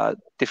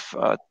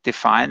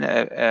define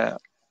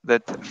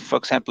that, for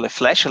example, a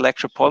flash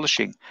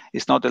electropolishing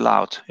is not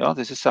allowed.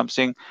 This is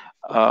something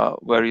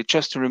where you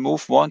just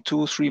remove 1,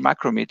 2, 3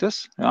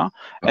 micrometers.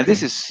 And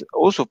this is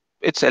also,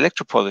 it's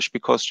electropolished,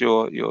 because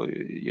your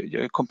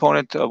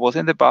component was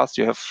in the bath.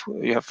 You have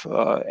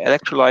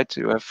electrolyte.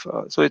 You have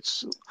so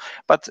it's.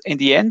 But in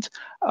the end,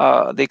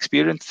 the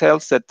experience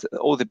tells that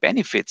all the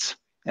benefits.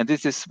 And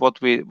this is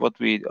what we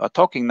are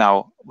talking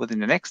now within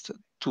the next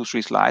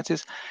 2-3 slides,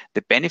 is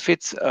the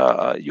benefits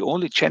you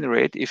only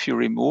generate if you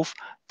remove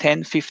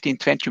 10, 15,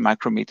 20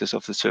 micrometers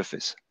of the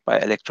surface by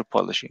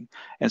electropolishing.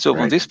 And so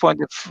from this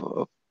point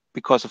of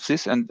because of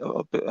this, and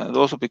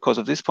also because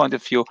of this point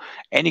of view,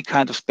 any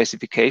kind of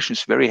specification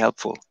is very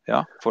helpful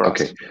for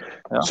us.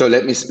 So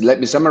let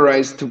me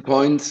summarize 2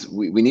 points.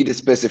 We need a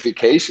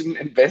specification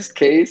in best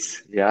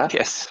case.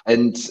 Yes.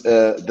 And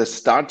the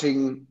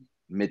starting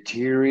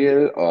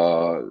material,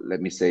 or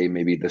let me say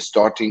maybe the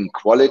starting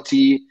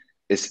quality,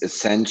 is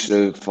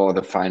essential for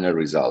the final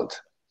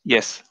result.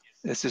 Yes.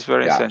 This is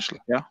very essential.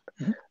 Yeah.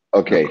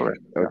 Okay.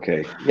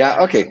 Okay.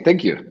 Yeah. Okay.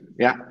 Thank you.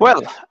 Yeah.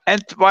 Well,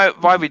 and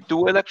why we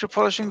do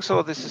electropolishing?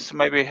 So this is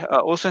maybe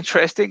also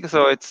interesting.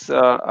 So it's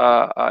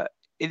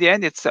in the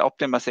end, it's the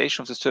optimization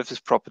of the surface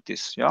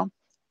properties. Yeah.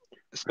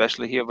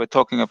 Especially here, we're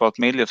talking about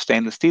mainly of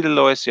stainless steel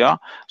alloys. Yeah.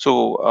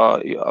 So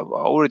I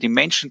already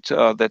mentioned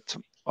that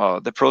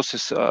the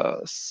process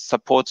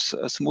supports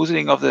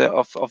smoothing of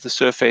the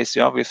surface.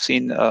 Yeah. We've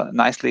seen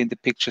nicely in the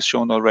pictures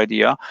shown already.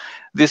 Yeah.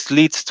 This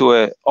leads to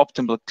a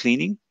optimal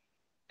cleaning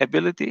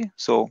ability,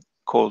 so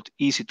called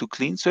easy to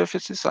clean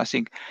surfaces. I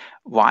think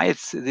why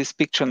this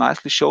picture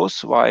nicely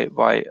shows why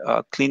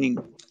cleaning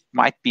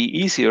might be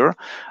easier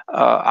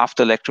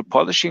after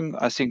electropolishing.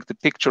 I think the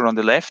picture on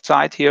the left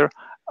side here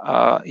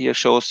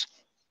shows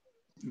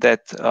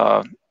that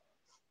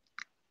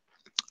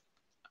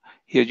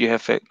here you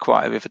have a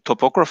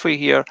topography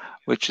here,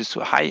 which is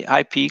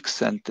high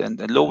peaks and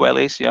low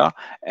valleys, yeah.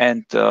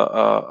 And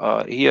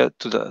here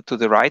to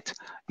the right,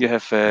 you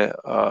have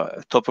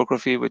a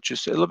topography which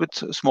is a little bit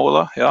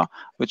smaller, yeah,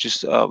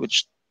 which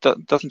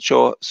doesn't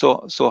show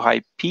so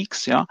high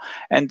peaks, yeah.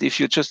 And if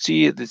you just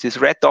see these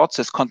red dots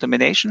as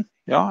contamination,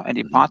 yeah,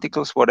 any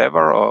particles,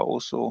 whatever, or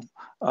also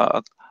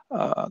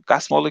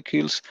gas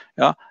molecules,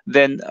 yeah,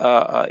 then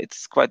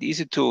it's quite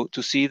easy to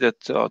see that,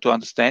 to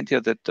understand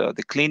here that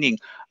the cleaning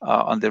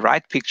on the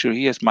right picture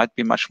here might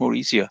be much more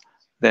easier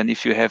than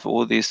if you have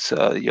all these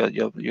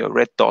your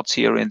red dots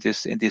here in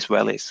these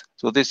valleys.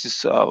 So this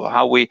is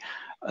how we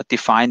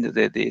define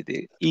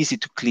the easy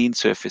to clean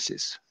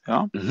surfaces.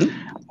 Yeah.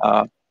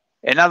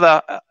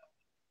 Another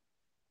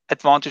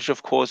advantage,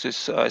 of course,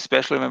 is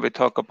especially when we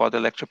talk about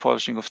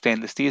electropolishing of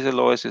stainless steel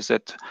alloys, is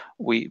that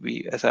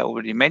we, as I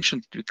already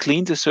mentioned, we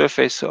clean the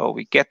surface, so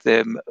we get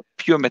the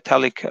pure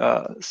metallic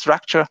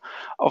structure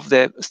of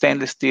the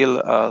stainless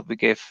steel. We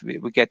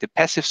get the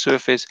passive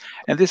surface,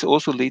 and this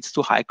also leads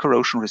to high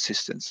corrosion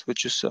resistance,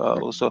 which is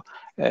also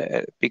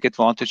a big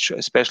advantage,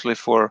 especially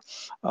for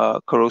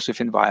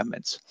corrosive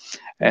environments.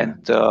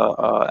 And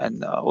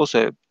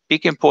also a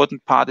big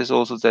important part is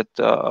also that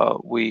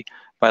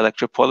by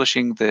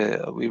electropolishing,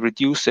 we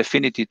reduce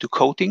affinity to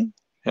coating.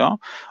 Yeah.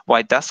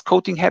 Why does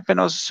coating happen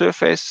on the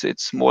surface?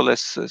 It's more or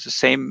less the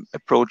same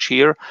approach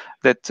here,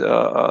 that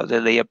the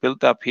layer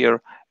buildup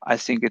here. I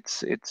think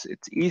it's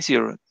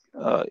easier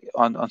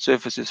on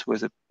surfaces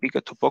with a bigger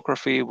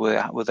topography,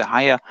 with a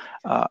higher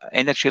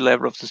energy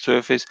level of the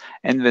surface.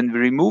 And when we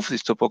remove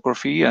this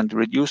topography and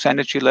reduce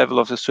energy level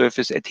of the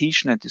surface,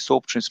 adhesion and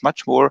desorption is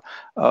much more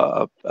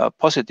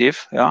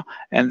positive. Yeah.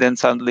 And then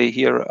suddenly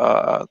here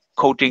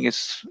coating it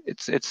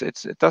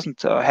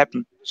doesn't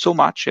happen so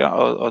much, yeah,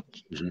 or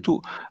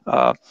too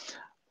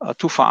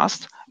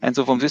fast. And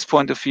so from this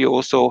point of view,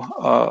 also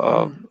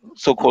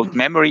so-called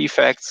memory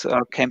effects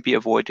can be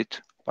avoided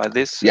by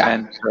this. Yeah.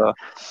 And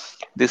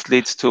this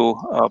leads to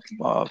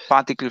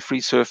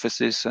particle-free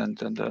surfaces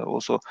and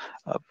also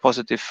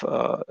positive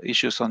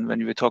issues on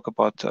when we talk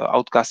about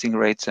outgassing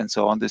rates and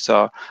so on. These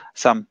are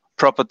some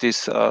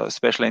properties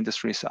special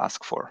industries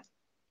ask for.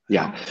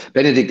 Yeah,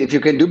 Benedikt, if you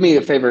can do me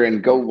a favor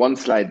and go one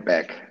slide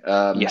back.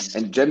 Yes.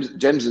 And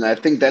Jemsen, I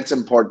think that's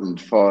important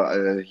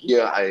for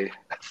here. I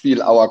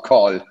feel our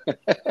call in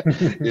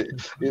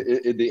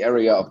the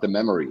area of the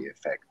memory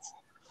effects,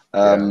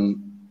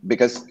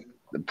 because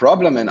the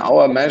problem in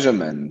our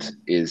measurement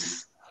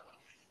is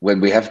when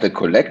we have the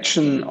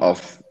collection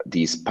of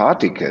these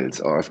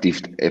particles or of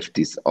these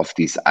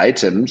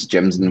items,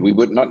 Jemsen, we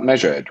would not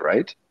measure it,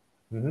 right?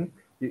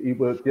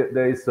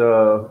 There is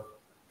a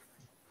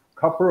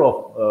couple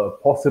of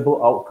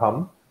possible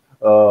outcome.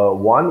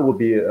 One would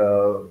be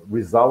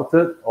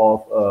resulted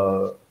of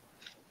a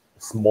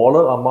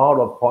smaller amount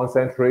of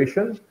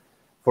concentration.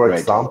 For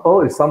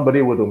example, if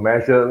somebody were to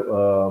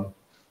measure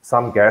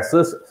some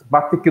gases,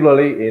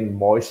 particularly in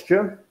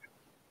moisture,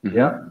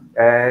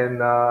 and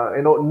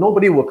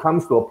nobody will come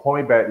to a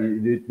point that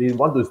they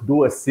want to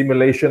do a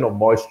simulation of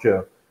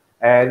moisture,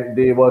 and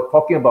they were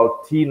talking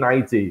about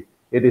T90.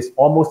 It is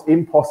almost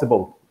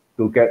impossible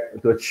to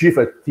achieve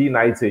a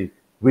T90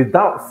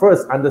 without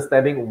first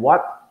understanding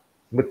what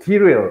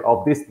material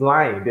of this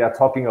line they are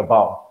talking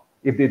about.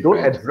 If they don't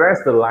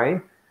address the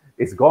line,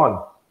 it's gone.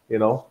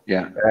 And I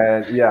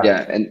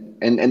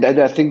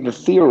think the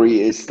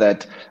theory is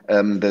that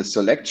the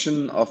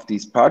selection of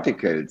these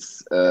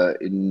particles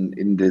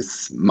in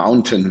this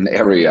mountain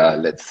area,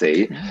 let's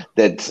say,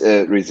 that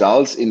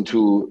results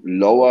into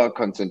lower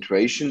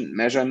concentration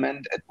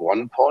measurement at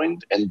one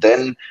point, and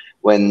then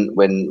when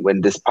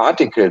these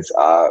particles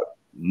are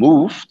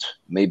moved,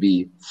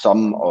 maybe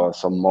some or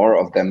some more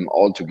of them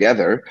all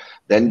together,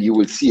 then you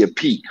will see a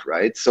peak,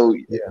 right? So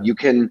you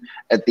can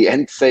at the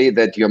end say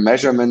that your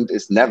measurement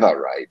is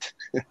never right.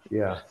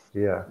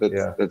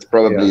 That's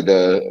probably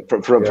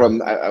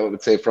from I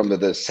would say from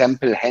the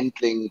sample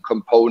handling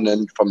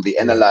component, from the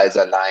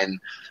analyzer line.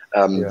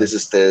 This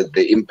is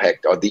the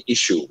impact or the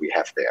issue we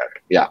have there.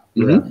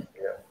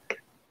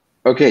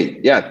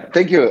 Okay,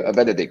 thank you,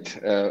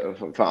 Benedikt,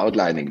 for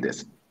outlining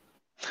this.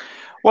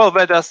 Well,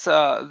 where does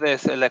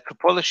there's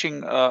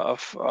electropolishing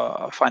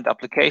find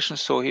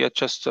applications? So here,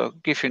 just to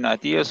give you an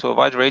idea, so a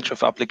wide range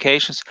of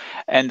applications,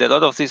 and a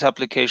lot of these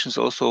applications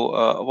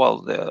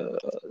also,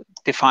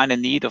 define a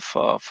need of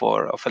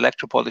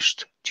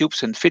electropolished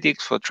tubes and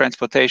fittings for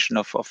transportation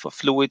of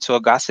fluids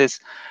or gases.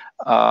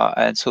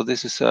 And so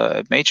this is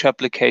a major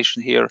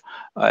application here,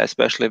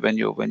 especially when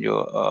you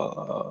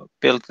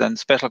build then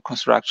special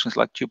constructions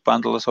like tube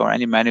bundles or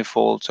any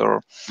manifolds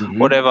or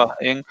whatever.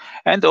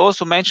 And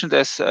also mentioned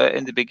as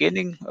in the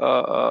beginning,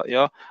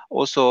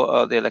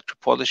 also the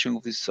electropolishing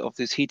of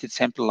these heated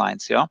sample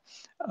lines,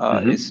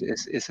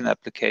 is an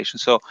application.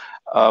 So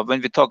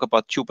when we talk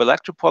about tube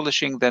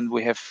electropolishing, then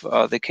we have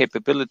the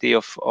capability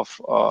of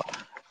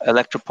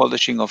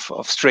electropolishing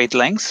of straight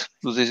lengths.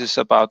 So this is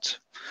about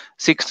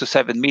 6 to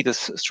 7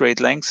 meters straight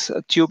lengths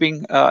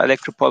tubing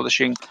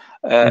electropolishing.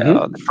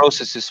 The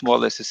process is more or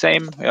less the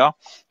same,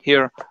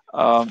 here,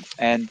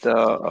 and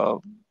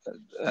the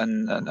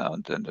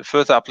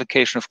further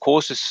application, of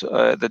course, is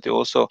that they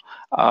also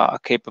are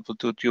capable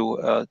to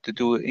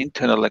do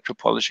internal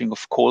electropolishing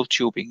of coil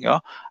tubing,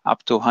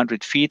 up to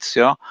 100 feet,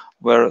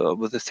 where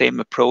with the same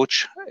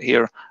approach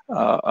here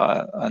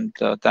and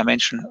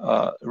dimension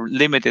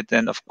limited,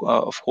 then of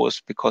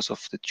course because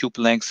of the tube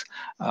length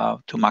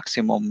to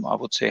maximum, I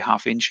would say,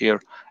 ½ inch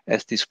here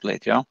as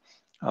displayed,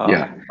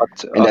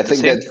 but, and I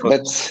think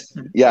that's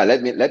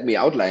let me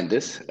outline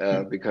this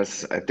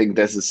because I think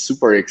this is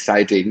super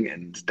exciting,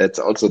 and that's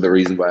also the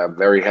reason why I'm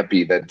very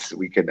happy that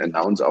we can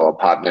announce our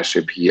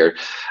partnership here,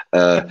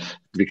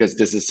 because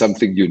this is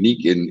something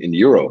unique in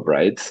Europe,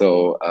 right?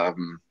 So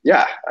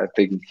I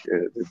think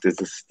this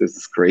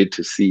is great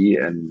to see,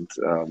 and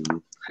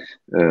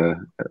a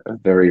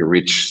very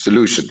rich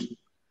solution.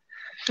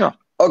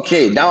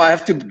 Okay, now I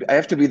have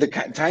to be the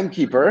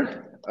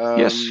timekeeper.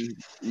 Yes,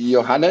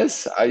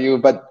 Johannes, are you?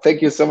 But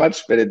thank you so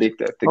much,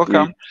 Benedikt. I think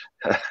we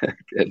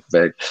get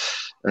back.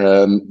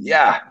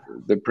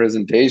 The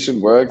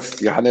presentation works.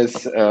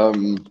 Johannes,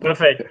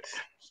 perfect.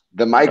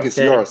 The mic is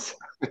yours.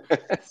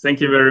 Thank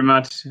you very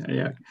much.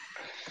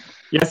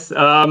 Yes.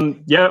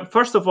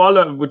 First of all,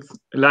 I would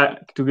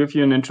like to give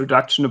you an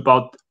introduction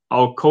about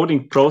our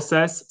coating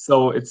process.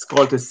 So it's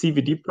called the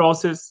CVD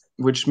process,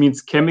 which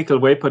means chemical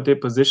vapor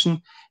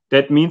deposition.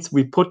 That means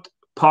we put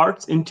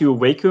parts into a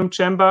vacuum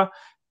chamber,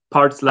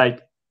 parts like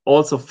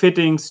also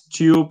fittings,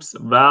 tubes,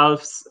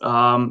 valves,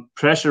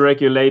 pressure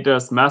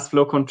regulators, mass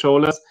flow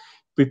controllers.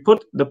 We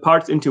put the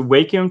parts into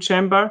vacuum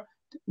chamber.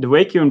 The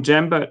vacuum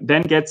chamber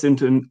then gets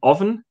into an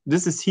oven.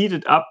 This is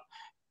heated up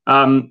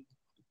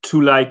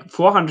to like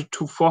 400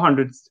 to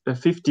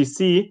 450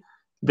 C.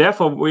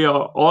 Therefore, we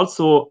are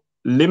also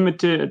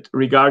limited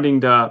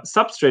regarding the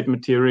substrate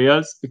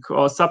materials,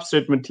 because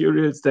substrate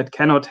materials that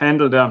cannot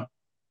handle the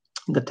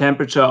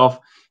temperature of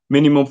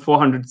minimum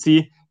 400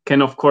 C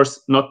can of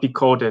course not be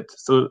coated.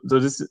 So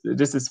this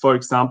is, for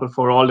example,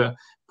 for all the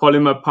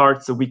polymer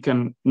parts. So we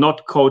can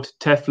not coat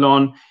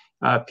Teflon,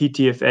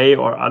 PTFA,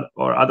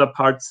 or other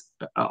parts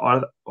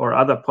or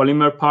other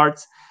polymer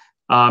parts.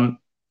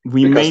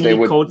 We because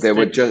mainly coat. They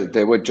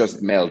would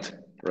just melt,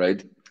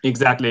 right?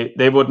 Exactly.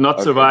 They would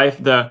not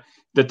survive the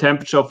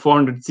temperature of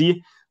 400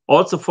 C.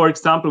 Also, for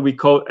example, we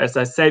coat, as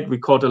I said, we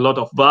coat a lot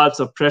of valves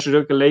or pressure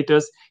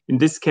regulators. In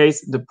this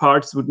case, the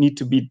parts would need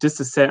to be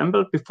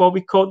disassembled before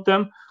we coat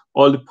them.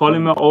 All the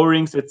polymer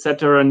O-rings,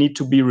 etc., need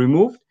to be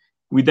removed.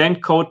 We then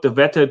coat the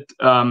wetted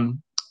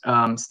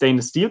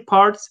stainless steel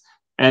parts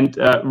and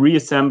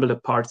reassemble the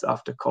parts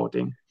after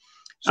coating.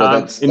 So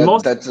that's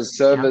a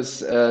service,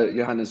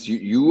 Johannes,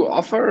 you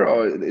offer,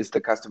 or is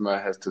the customer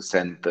has to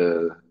send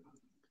the?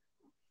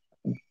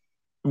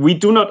 We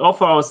do not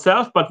offer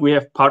ourselves, but we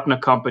have partner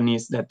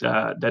companies that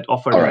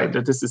offer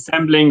the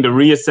disassembling, the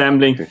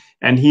reassembling,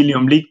 and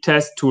helium leak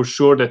test to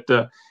assure that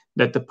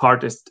the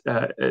part is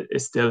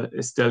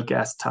still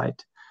gas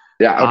tight.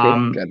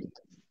 Got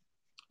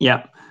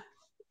it.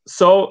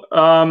 So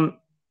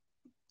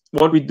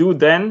what we do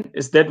then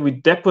is that we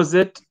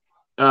deposit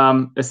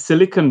a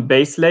silicon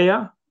base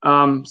layer.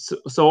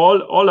 So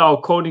all our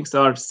coatings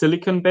are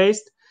silicon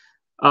based.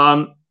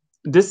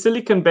 This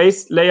silicon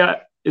base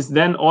layer is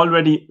then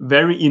already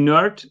very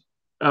inert,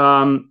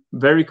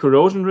 very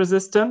corrosion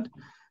resistant.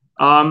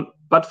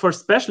 But for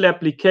special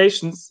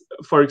applications,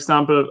 for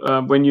example,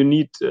 when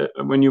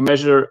you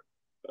measure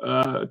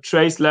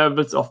trace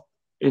levels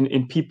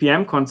in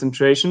ppm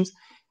concentrations,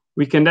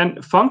 we can then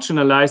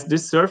functionalize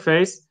this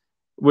surface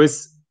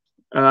with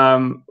a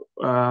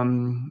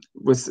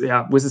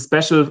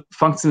special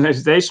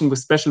functionalization with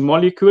special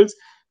molecules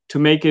to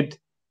make it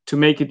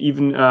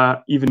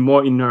even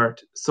more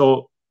inert.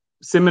 So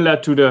similar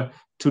to the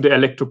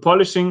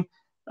electropolishing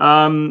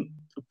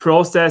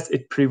process,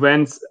 it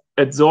prevents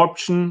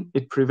adsorption,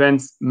 it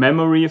prevents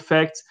memory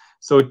effects.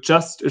 So it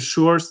just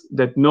assures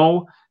that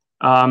no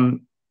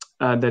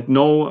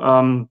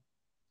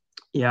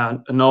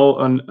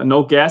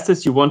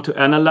gases you want to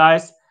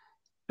analyze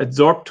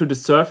adsorb to the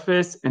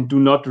surface and do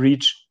not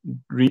reach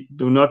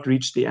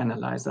the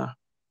analyzer.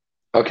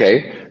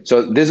 Okay,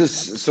 so this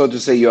is, so to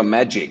say, your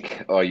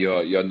magic or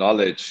your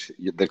knowledge,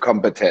 the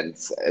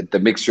competence, the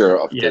mixture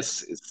of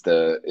this is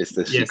the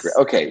secret.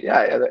 Okay,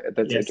 yeah,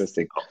 that's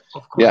interesting.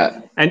 Of course.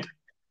 Yeah, and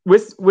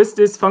with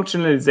these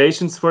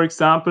functionalizations, for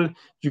example,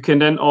 you can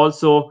then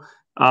also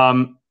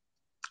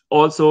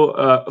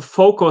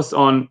focus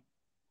on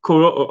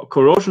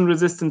corrosion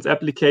resistance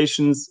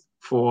applications,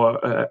 for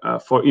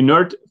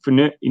inert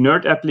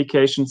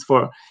applications,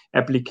 for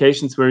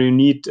applications where you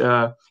need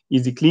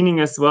easy cleaning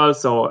as well,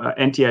 so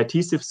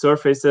anti-adhesive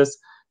surfaces.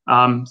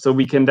 So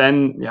we can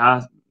then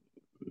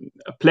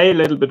play a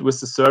little bit with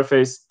the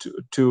surface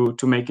to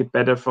make it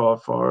better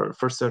for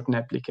certain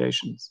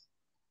applications.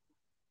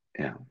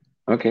 Yeah.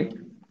 Okay.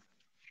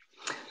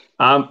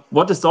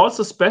 What is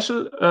also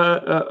special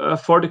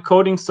for the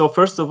coating? So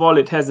first of all,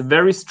 it has a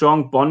very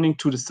strong bonding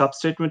to the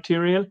substrate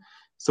material.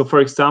 So for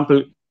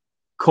example,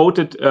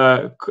 coated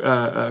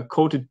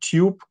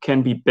tube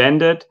can be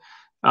bended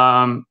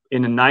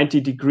in a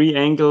 90-degree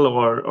angle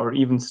or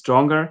even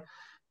stronger.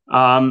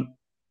 On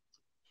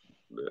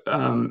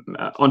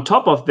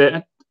top of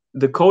that,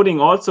 the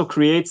coating also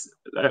creates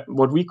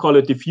what we call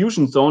a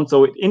diffusion zone.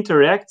 So it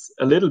interacts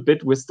a little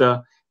bit with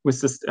the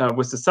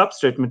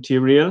substrate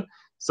material.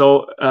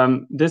 So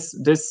this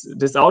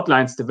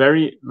outlines the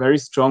very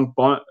strong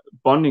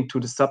bonding to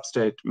the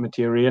substrate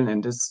material,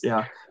 and this,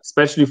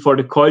 especially for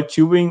the coil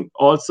tubing,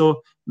 also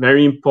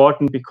very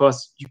important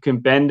because you can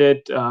bend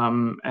it,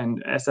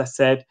 and as I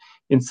said,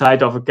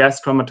 inside of a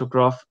gas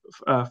chromatograph,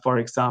 for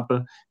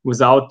example,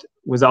 without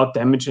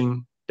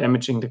damaging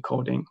the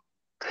coating.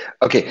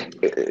 Okay,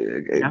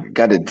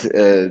 got it,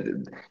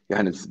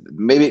 Johannes.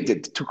 Maybe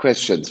two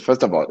questions.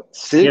 First of all,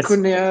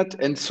 SilcoNert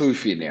and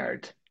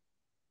SulfiNert.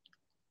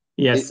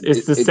 Yes,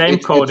 it's the same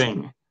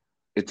coating.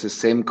 It's the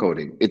same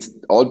coating. It's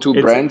all two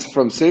brands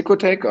from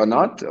SilcoTek or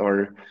not?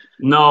 Or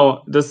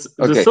no, the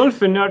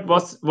SulfiNert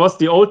was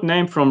the old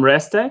name from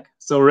Restec.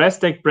 So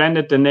Restec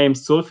branded the name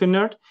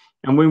SulfiNert,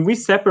 and when we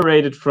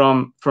separated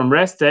from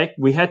Restec,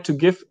 we had to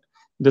give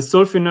the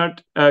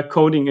SulfiNert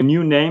coating a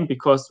new name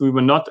because we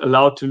were not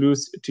allowed to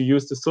use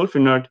the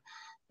SulfiNert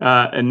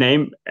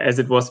name as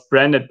it was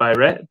branded by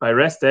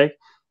Restec.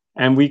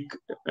 And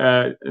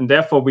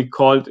therefore we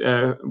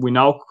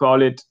now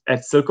call it at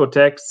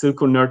SilcoTek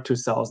SilcoNert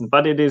 2000,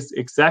 but it is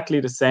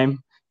exactly the same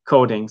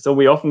coating. So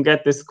we often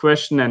get this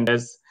question, and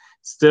there's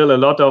still a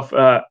lot of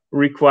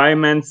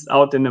requirements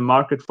out in the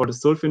market for the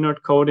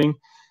SulfiNert coating,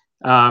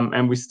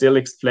 and we still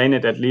explain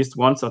it at least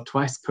once or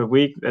twice per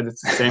week that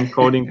it's the same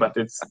coating, but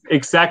it's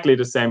exactly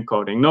the same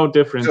coating, no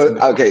difference. So,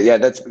 okay, yeah,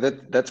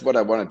 that's what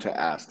I wanted to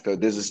ask. So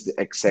this is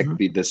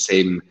exactly the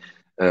same.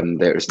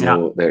 There is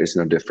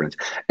no difference.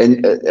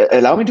 And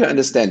allow me to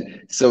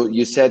understand. So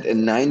you said a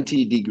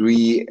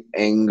 90-degree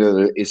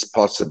angle is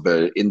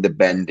possible in the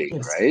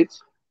bending, right?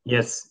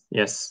 Yes.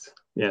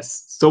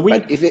 So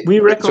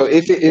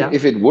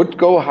if it would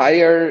go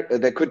higher,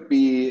 there could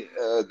be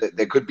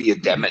a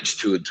damage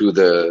to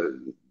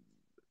the.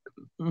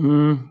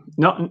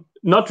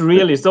 Not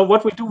really. So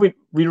what we do,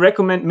 we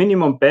recommend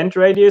minimum bend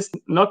radius,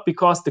 not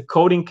because the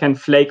coating can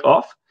flake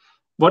off.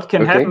 What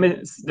can happen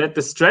is that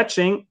the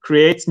stretching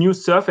creates new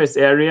surface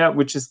area,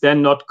 which is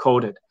then not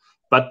coated.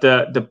 But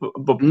the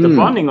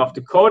bonding of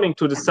the coating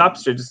to the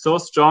substrate is so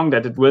strong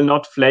that it will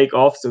not flake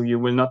off, so you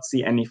will not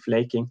see any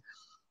flaking.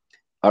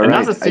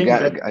 Another thing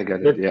I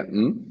got it. Yeah.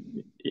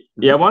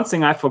 Yeah. One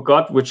thing I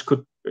forgot, which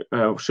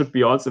should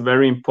be also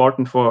very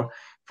important for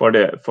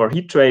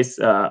heat trace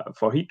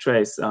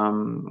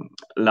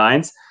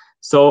lines.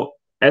 So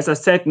as I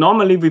said,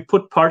 normally we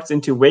put parts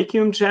into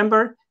vacuum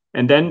chamber,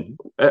 and then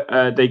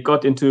they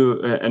got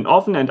into an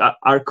oven and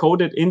are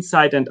coated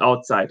inside and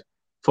outside.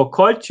 For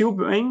coil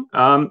tubing,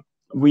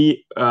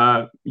 we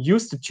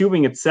use the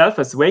tubing itself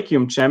as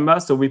vacuum chamber.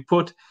 So we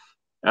put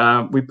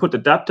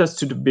adapters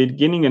to the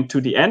beginning and to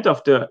the end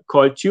of the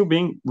coil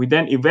tubing. We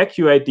then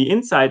evacuate the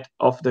inside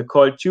of the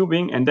coil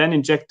tubing and then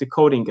inject the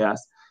coating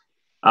gas.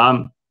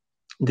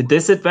 The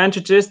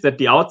disadvantage is that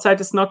the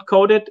outside is not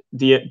coated.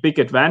 The big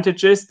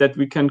advantage is that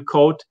we can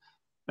coat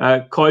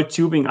coil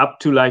tubing up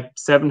to like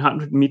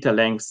 700 meter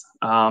lengths.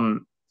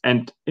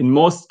 And in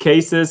most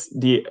cases,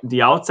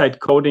 the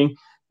outside coating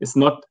is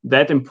not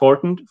that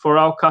important for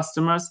our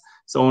customers.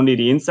 So only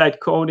the inside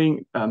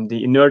coating,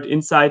 the inert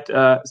inside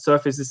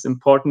surface is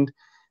important.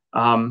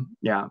 And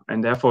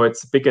therefore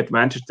it's a big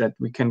advantage that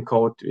we can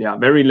coat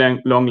very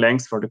long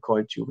lengths for the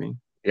coil tubing.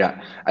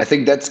 Yeah, I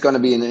think that's going to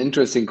be an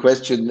interesting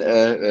question,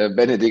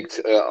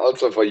 Benedikt,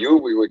 also for you.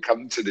 We will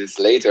come to this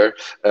later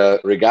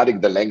regarding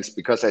the lengths,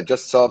 because I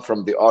just saw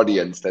from the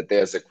audience that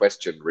there's a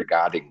question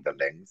regarding the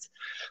lengths,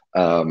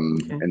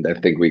 and I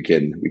think we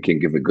can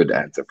give a good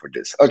answer for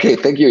this. Okay,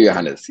 thank you,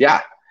 Johannes.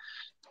 Yeah.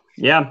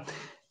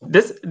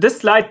 This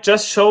slide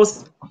just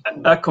shows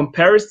a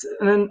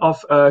comparison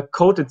of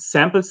coated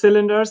sample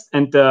cylinders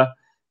and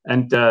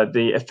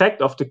the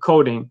effect of the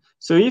coating.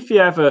 So if you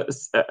have a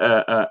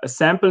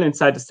sample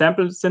inside a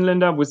sample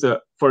cylinder with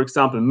for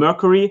example,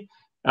 mercury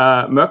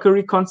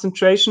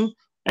concentration,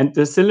 and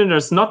the cylinder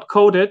is not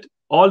coated,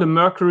 all the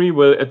mercury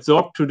will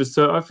absorb to the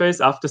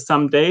surface after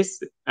some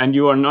days, and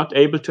you are not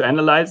able to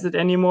analyze it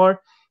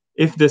anymore.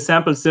 If the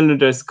sample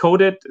cylinder is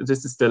coated,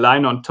 this is the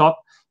line on top,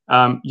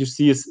 you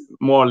see is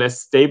more or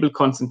less stable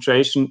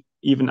concentration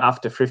even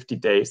after 50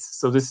 days.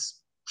 So this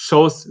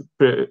shows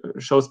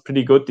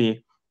pretty good the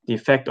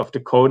effect of the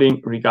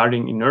coating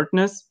regarding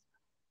inertness.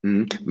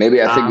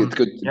 Maybe I think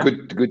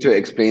it's good to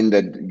explain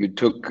that you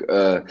took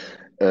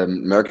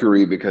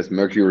mercury, because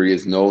mercury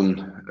is known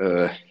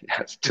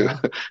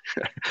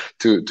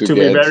to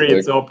be very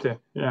absorptive.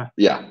 Yeah.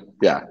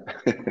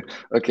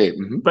 Okay.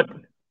 But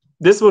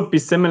this would be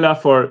similar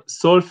for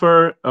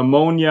sulfur,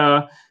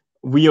 ammonia,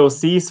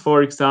 VOCs,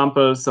 for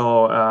example.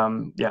 So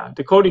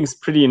the coating is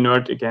pretty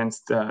inert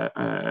against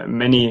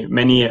many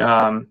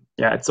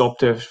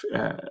adsorptive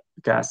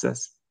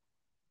gases.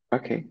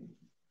 Okay.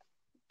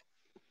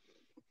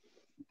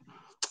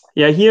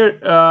 Yeah,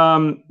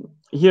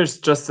 here's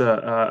just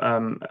a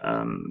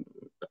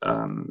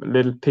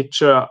little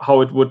picture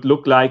how it would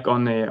look like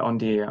on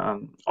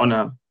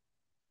a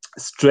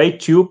straight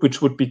tube,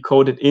 which would be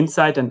coated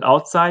inside and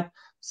outside.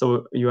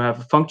 So you have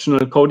a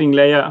functional coating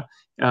layer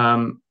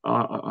on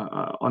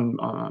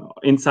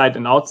inside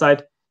and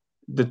outside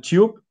the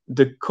tube.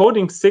 The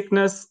coating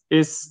thickness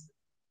is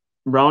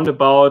round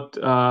about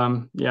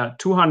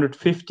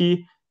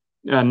 250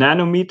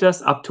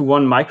 nanometers up to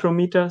 1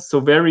 micrometer. So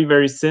very,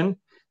 very thin.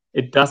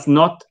 It does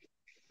not,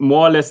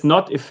 more or less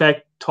not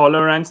affect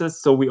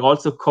tolerances. So we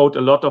also coat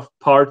a lot of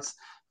parts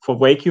for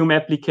vacuum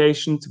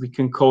applications. We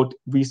can coat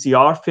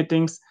VCR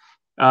fittings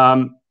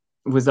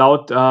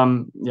without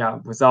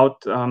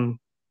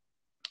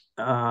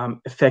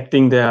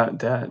affecting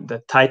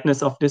the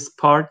tightness of these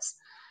parts.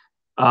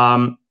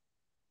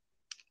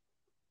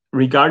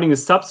 Regarding the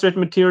substrate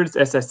materials,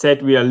 as I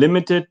said, we are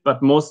limited,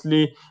 but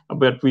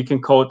we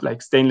can coat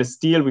like stainless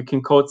steel. We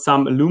can coat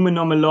some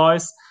aluminum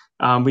alloys.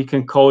 We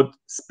can coat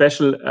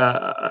special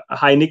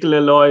high nickel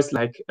alloys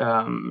like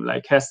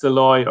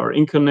Hastelloy or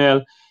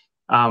Inconel.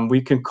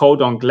 We can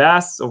coat on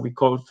glass. So we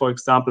coat, for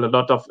example, a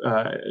lot of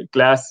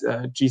glass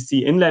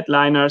GC inlet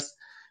liners.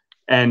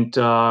 And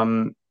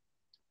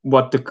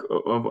what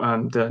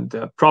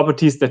the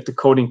properties that the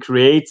coating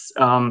creates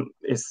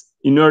is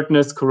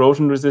inertness,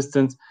 corrosion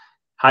resistance,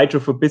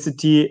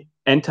 hydrophobicity,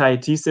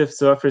 anti-adhesive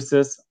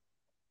surfaces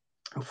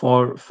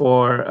for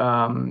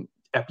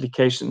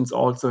applications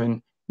also in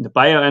the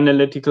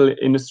bioanalytical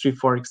industry,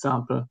 for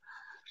example.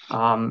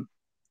 And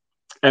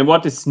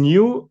what is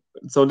new,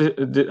 so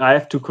I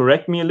have to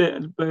correct me a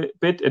little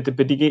bit. At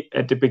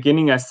the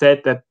beginning, I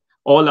said that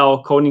all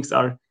our coatings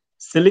are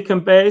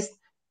silicon-based.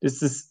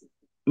 This is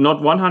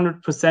not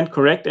 100%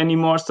 correct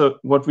anymore. So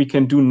what we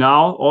can do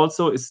now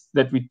also is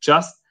that we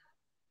just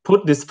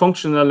put this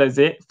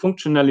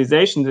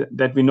functionalization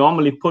that we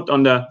normally put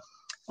on the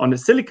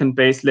silicon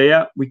base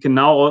layer. We can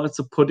now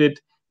also put it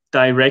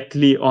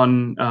directly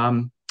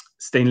on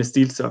stainless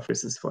steel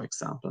surfaces, for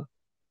example.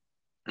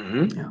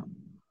 Yeah.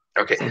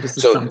 Okay. So this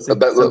is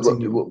something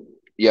new.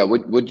 Yeah.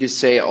 Would you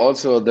say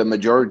also the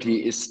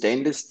majority is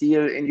stainless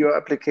steel in your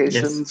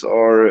applications? Yes.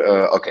 Or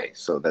okay,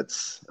 so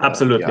that's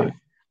absolutely.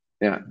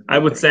 Yeah. I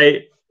would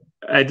say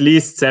at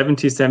least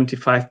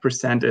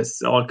 70-75%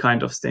 is all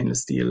kind of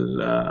stainless steel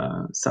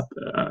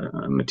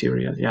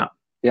material. Yeah.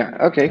 Yeah.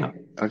 Okay. Yeah.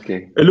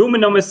 Okay.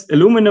 Aluminum is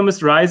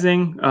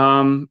rising.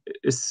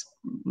 Is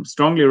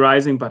strongly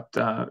rising, but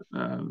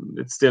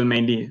it's still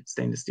mainly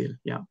stainless steel.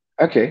 Yeah.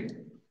 Okay.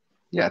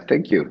 Yeah.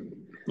 Thank you.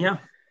 Yeah.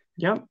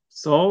 Yeah.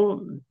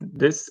 So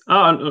this.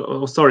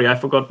 Sorry, I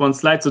forgot one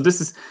slide. So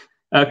this is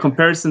a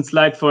comparison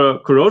slide for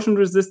corrosion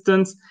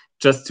resistance,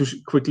 just to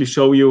quickly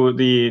show you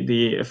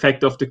the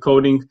effect of the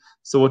coating.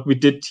 So what we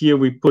did here,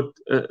 we put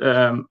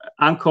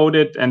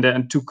uncoated and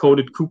then 2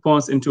 coated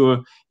coupons into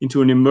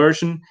an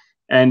immersion,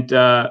 and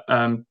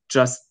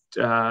just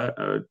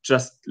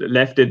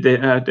left it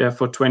there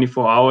for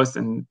 24 hours,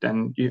 and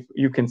then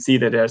you can see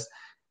that there's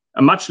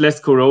a much less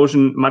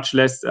corrosion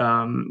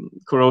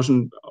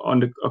on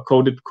the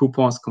coated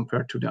coupons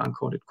compared to the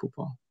uncoated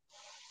coupon.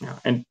 Yeah,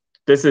 and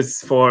this is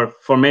for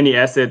many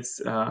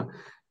acids.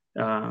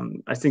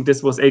 I think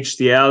this was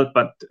HCl,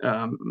 but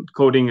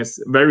coating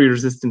is very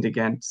resistant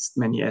against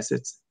many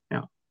acids.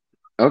 Yeah.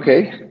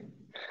 Okay.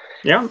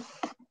 Yeah.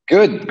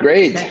 Good.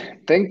 Great.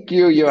 Thank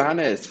you,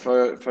 Johannes,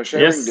 for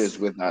sharing this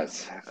with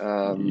us.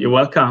 You're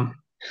welcome.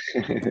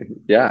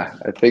 Yeah,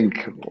 I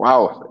think,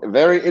 wow,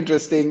 very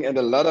interesting, and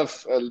a lot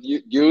of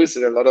news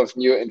and a lot of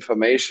new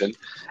information.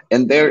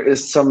 And there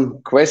is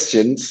some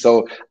questions,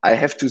 so I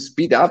have to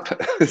speed up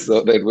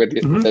so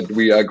that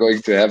we are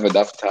going to have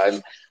enough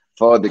time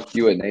for the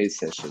Q&A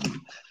session.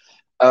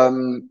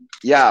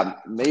 Yeah,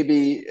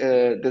 maybe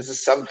this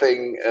is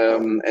something,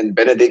 and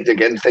Benedikt,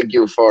 again, thank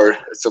you for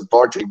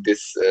supporting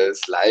this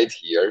slide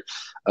here.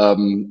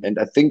 And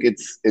I think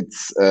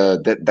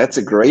that's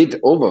a great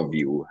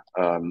overview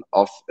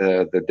of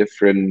the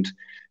different,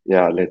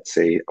 let's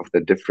say, of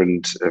the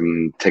different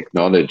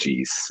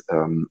technologies.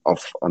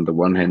 On the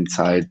one hand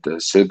side, the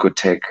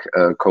SilcoTek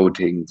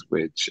coatings,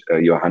 which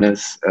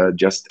Johannes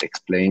just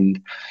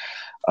explained.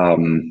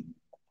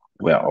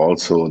 where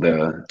also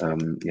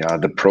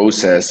the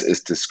process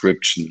is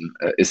described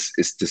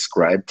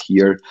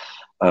here.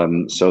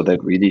 So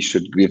that really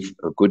should give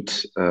a good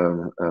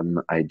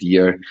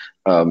idea,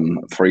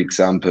 for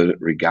example,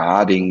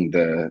 regarding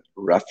the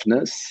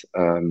roughness,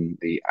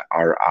 the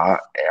RA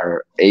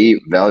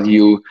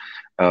value,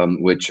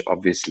 which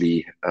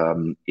obviously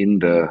in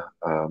the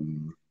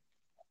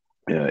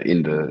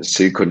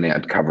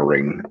silicon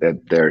covering,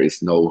 that there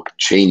is no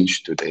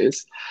change to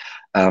this.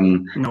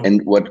 No.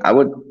 And what I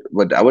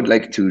would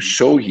like to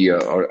show here,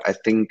 or I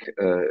think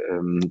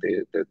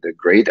the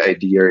great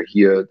idea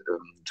here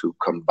to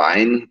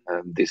combine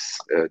these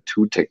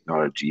two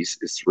technologies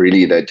is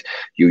really that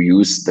you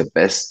use the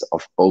best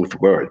of both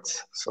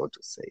worlds, so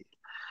to say.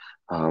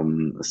 I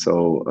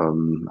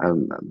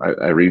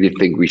really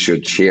think we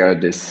should share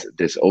this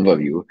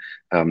overview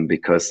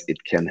because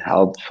it can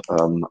help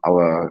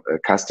our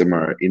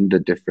customer in the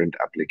different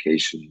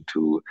application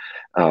to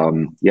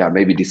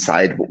maybe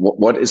decide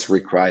what is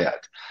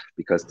required,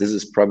 because this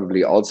is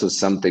probably also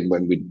something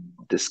when we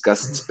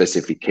discuss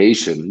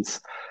specifications,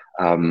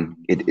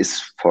 it is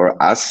for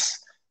us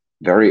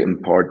very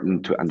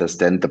important to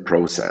understand the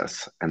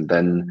process and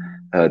then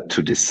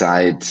to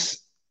decide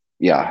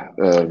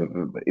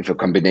if a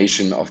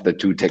combination of the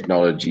two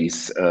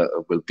technologies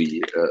will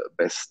be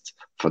best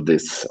for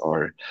this,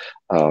 or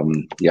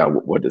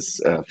what is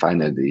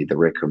finally the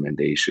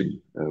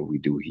recommendation we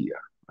do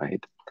here,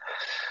 right?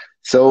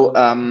 So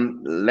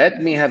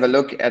let me have a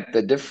look at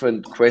the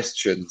different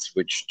questions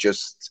which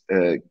just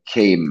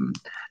came.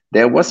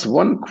 There was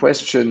one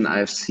question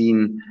I've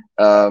seen,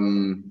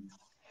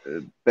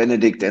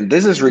 Benedikt, and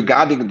this is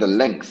regarding the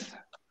length.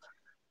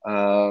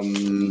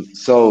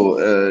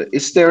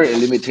 Is there a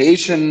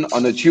limitation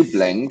on a tube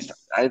length?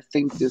 I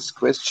think this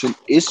question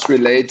is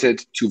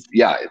related to,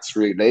 it's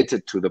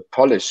related to the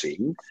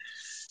polishing.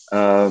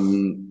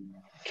 Can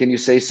you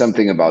say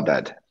something about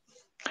that?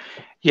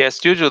 Yes,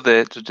 due to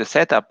the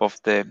setup of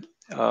the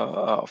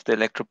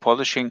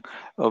electropolishing,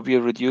 we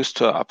are reduced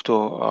to up to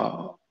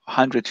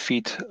 100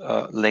 feet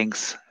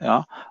length,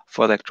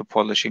 for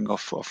electropolishing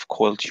of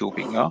coil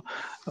tubing.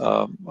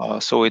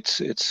 So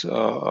it's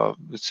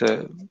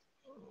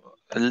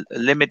a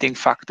limiting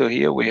factor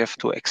here we have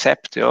to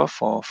accept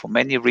for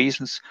many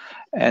reasons,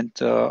 and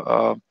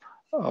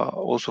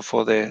also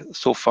for the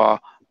so far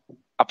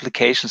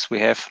applications we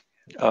have,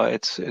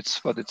 it's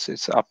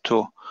up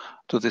to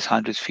this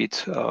 100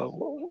 feet,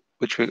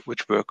 which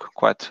work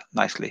quite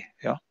nicely.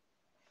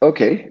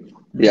 Okay.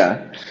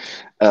 Yeah.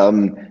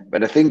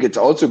 But I think it's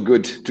also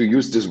good to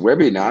use this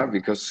webinar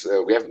because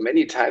we have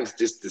many times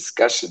these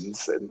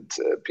discussions, and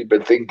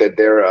people think that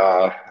there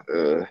are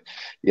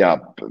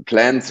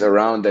plants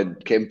around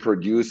that can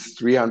produce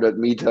 300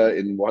 meter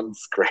in one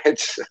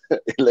scratch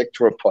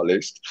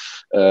electropolished.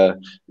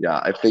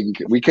 I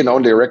think we can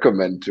only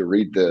recommend to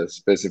read the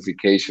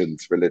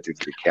specifications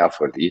relatively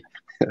carefully.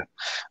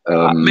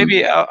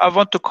 Maybe I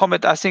want to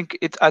comment. I think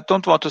I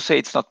don't want to say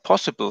it's not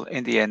possible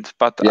in the end,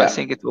 but I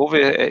think it's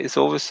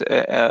always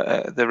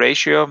the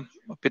ratio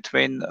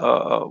between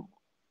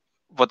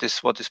what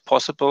is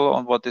possible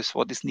and what is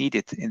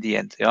needed in the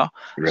end.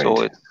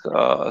 Right.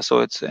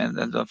 So it's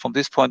and from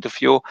this point of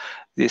view,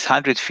 this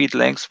 100 feet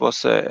length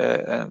was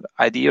an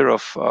idea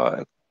of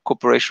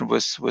cooperation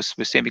with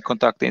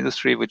semiconductor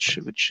industry, which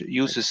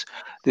uses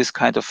this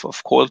kind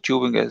of coil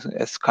tubing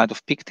as kind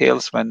of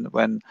pigtails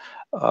when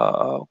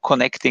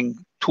connecting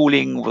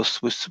tooling with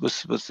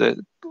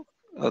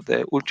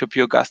the ultra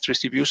pure gas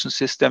distribution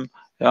system.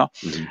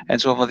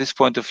 And so from this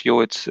point of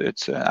view, it's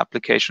an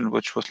application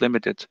which was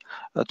limited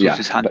to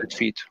this 100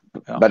 feet.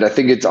 But I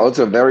think it's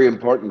also very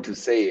important to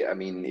say, I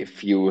mean,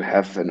 if you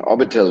have an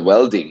orbital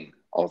welding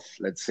of,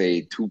 let's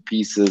say, two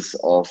pieces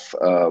of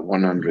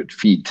 100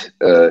 feet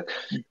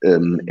in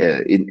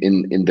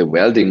the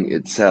welding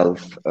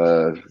itself,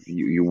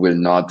 you will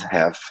not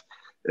have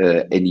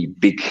any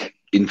big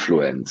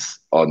influence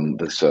on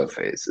the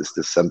surface. Is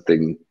this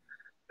something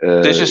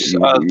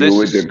you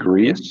would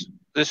agree? Yes.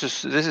 This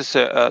is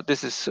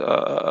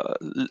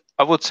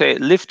I would say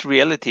lived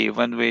reality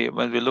when we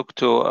look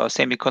to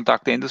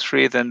semiconductor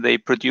industry. Then they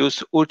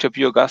produce ultra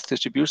pure gas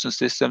distribution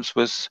systems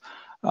with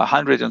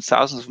hundreds and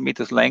thousands of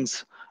meters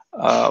length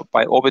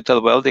by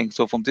orbital welding.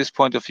 So from this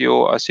point of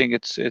view, I think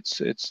it's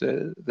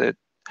the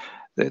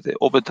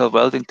orbital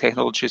welding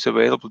technology is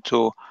available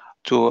to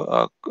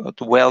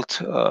weld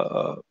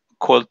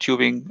coil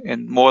tubing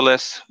in more or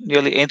less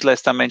nearly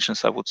endless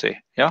dimensions, I would say.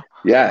 I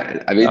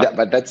mean,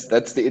 but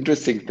that's the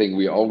interesting thing.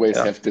 We always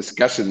have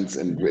discussions,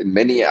 and in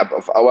many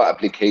of our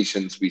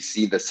applications, we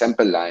see the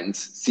sample lines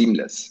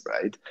seamless,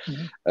 right?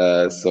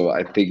 So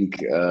I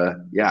think,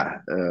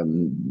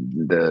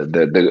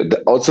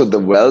 also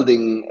the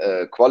welding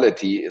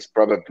quality is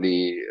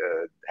probably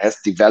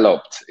has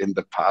developed in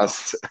the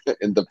past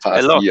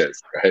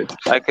years, right?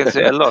 I can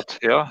say a lot.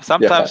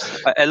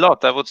 Sometimes a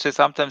lot. I would say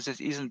sometimes it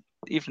isn't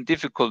even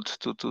difficult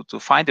to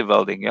find a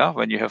welding,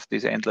 when you have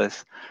these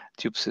endless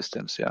tube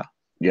systems.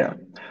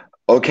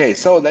 Okay,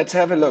 so let's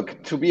have a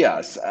look.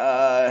 Tobias,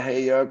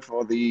 hey Jörg,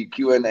 for the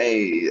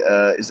Q&A,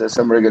 is there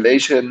some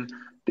regulation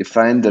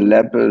define the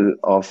level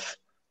of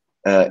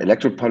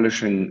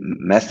electropolishing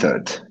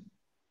method,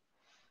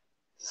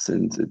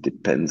 since it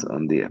depends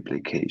on the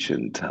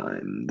application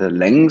time. The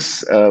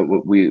lengths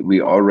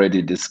we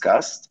already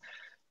discussed.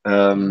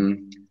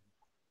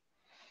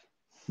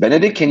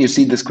 Benedikt, can you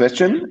see this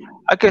question?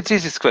 I can see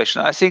this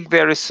question. I think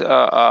there is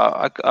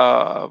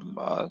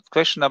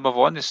question number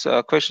one is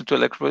a question to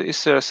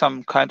is there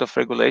some kind of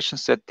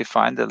regulations that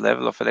define the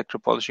level of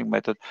electropolishing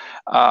method?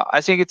 I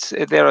think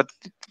there are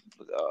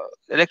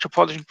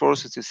electropolishing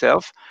process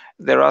itself.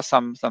 There are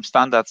some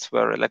standards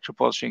where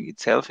electropolishing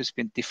itself has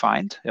been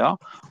defined,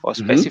 or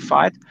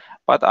specified.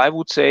 But I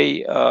would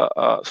say,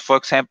 for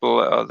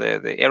example,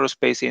 the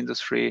aerospace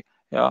industry,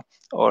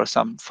 or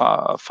some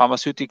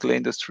pharmaceutical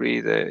industry,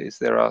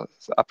 there are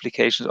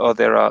applications or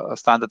there are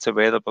standards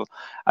available.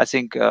 I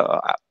think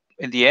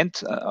in the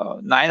end,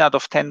 9 out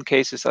of 10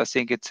 cases, I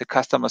think it's a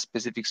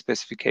customer-specific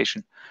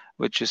specification,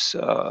 which is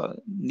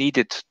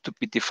needed to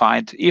be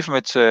defined.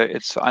 Even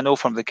I know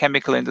from the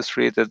chemical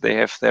industry that they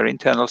have their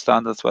internal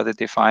standards where they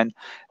define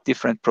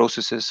different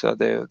processes.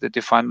 They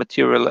define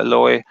material,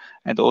 alloy,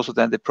 and also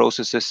then the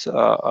processes.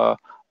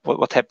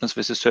 What happens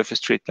with the surface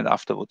treatment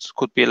afterwards?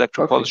 Could be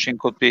electropolishing,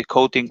 could be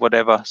coating,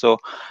 whatever. So,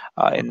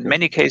 in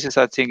many cases,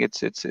 I think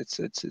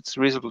it's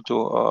reasonable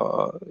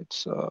to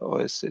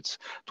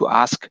to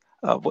ask,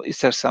 is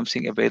there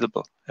something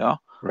available? Yeah,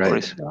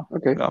 right.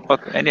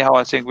 But anyhow,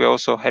 I think we're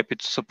also happy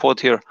to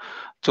support here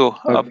to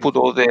put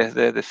all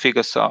the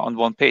figures on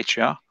one page.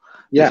 Yeah,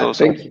 it's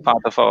also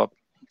part of our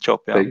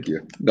job. Yeah, thank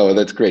you. No,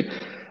 that's great.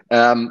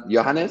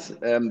 Johannes,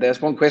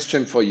 there's one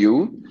question for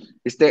you.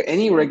 Is there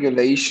any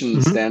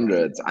regulation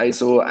standards,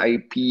 ISO,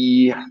 IP,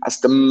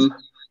 ASTM,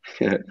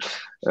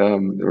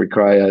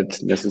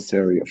 required,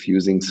 necessary of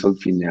using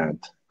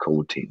sulfinate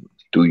coating?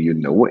 Do you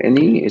know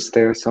any? Is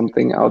there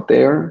something out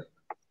there?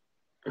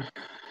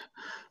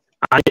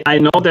 I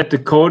know that the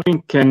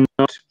coating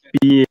cannot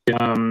be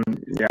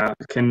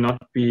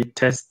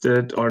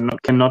tested or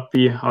cannot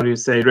be, how do you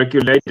say,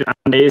 regulated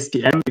under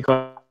ASTM,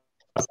 because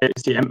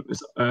ASTM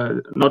is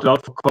not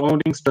allowed for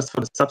coatings, just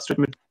for the substrate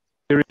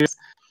materials.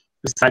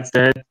 Besides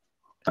that,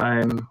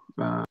 I'm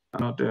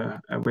not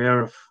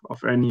aware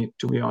of any,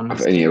 to be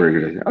honest. Of any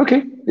regulation.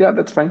 Okay, yeah,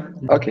 that's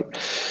fine. Okay,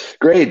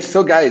 great.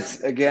 So guys,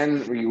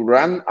 again, we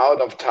run out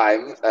of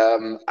time.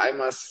 I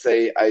must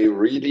say I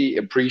really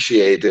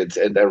appreciate it,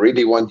 and I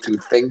really want to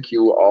thank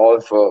you all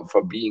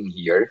for being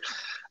here.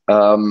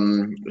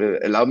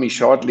 Allow me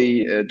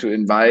shortly to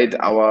invite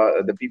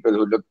the people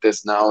who look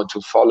this now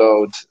to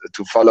follow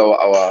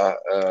our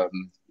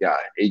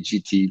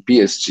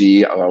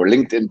AGT-PSG, our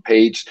LinkedIn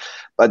page.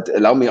 But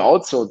allow me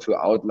also to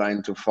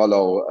outline to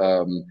follow.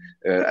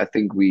 I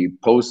think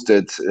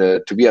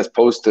Tobias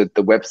posted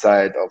the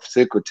website of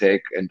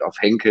SilcoTek and of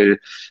Henkel,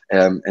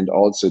 and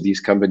also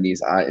these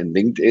companies are in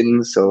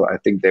LinkedIn. So I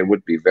think they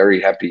would be very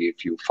happy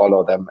if you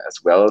follow them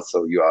as well.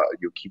 So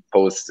you keep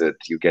posted,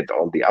 you get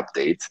all the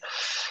updates.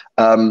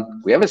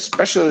 We have a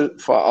special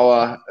for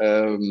our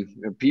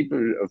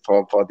people,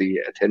 for the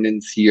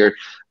attendance here.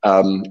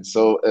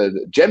 So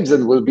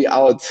Jemsen will be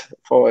out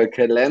for a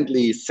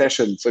Calendly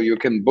session, so you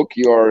can book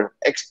your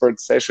expert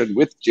session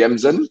with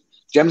Jemsen.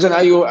 Jemsen,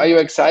 are you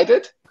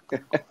excited?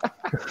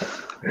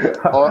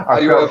 Or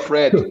are you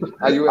afraid?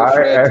 Are you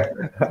afraid?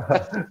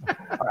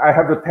 I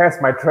have to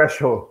test my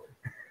threshold.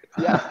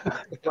 Yeah,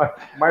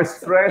 my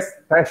stress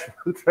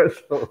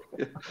threshold.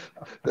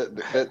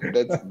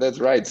 That's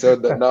right. So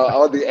now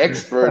all the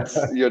experts,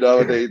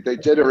 they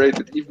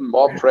generated even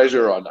more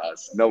pressure on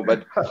us. No,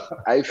 but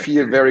I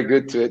feel very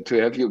good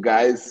to have you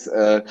guys,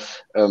 as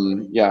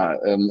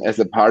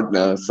a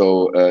partner.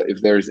 So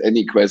if there's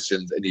any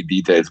questions, any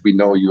details, we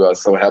know you are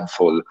so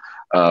helpful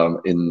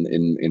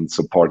in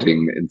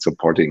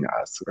supporting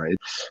us, right?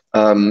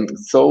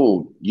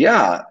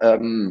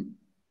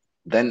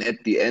 Then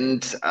at the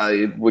end,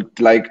 I would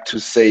like to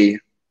say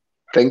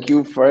thank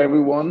you for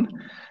everyone.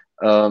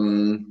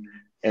 And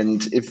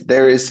if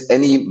there is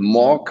any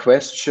more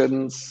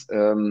questions,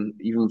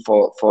 even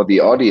for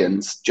the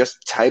audience,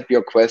 just type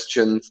your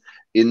questions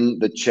in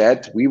the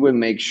chat. We will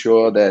make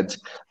sure that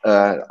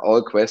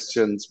all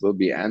questions will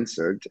be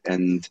answered.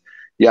 And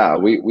yeah,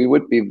 we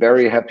would be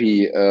very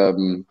happy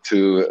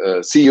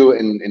to see you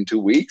in 2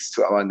 weeks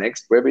to our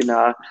next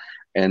webinar.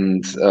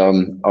 And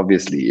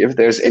obviously, if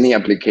there's any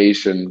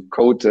application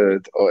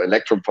coated or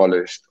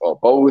electropolished or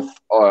both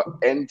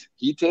and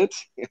heated,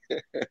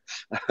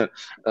 I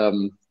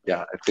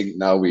think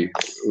now we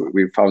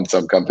found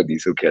some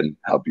companies who can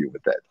help you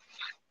with that.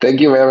 Thank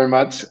you very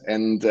much,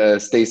 and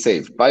stay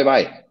safe.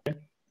 Bye-bye. Bye.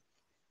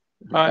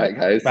 Bye,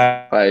 guys.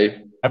 Bye.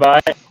 Bye.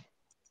 Bye-bye.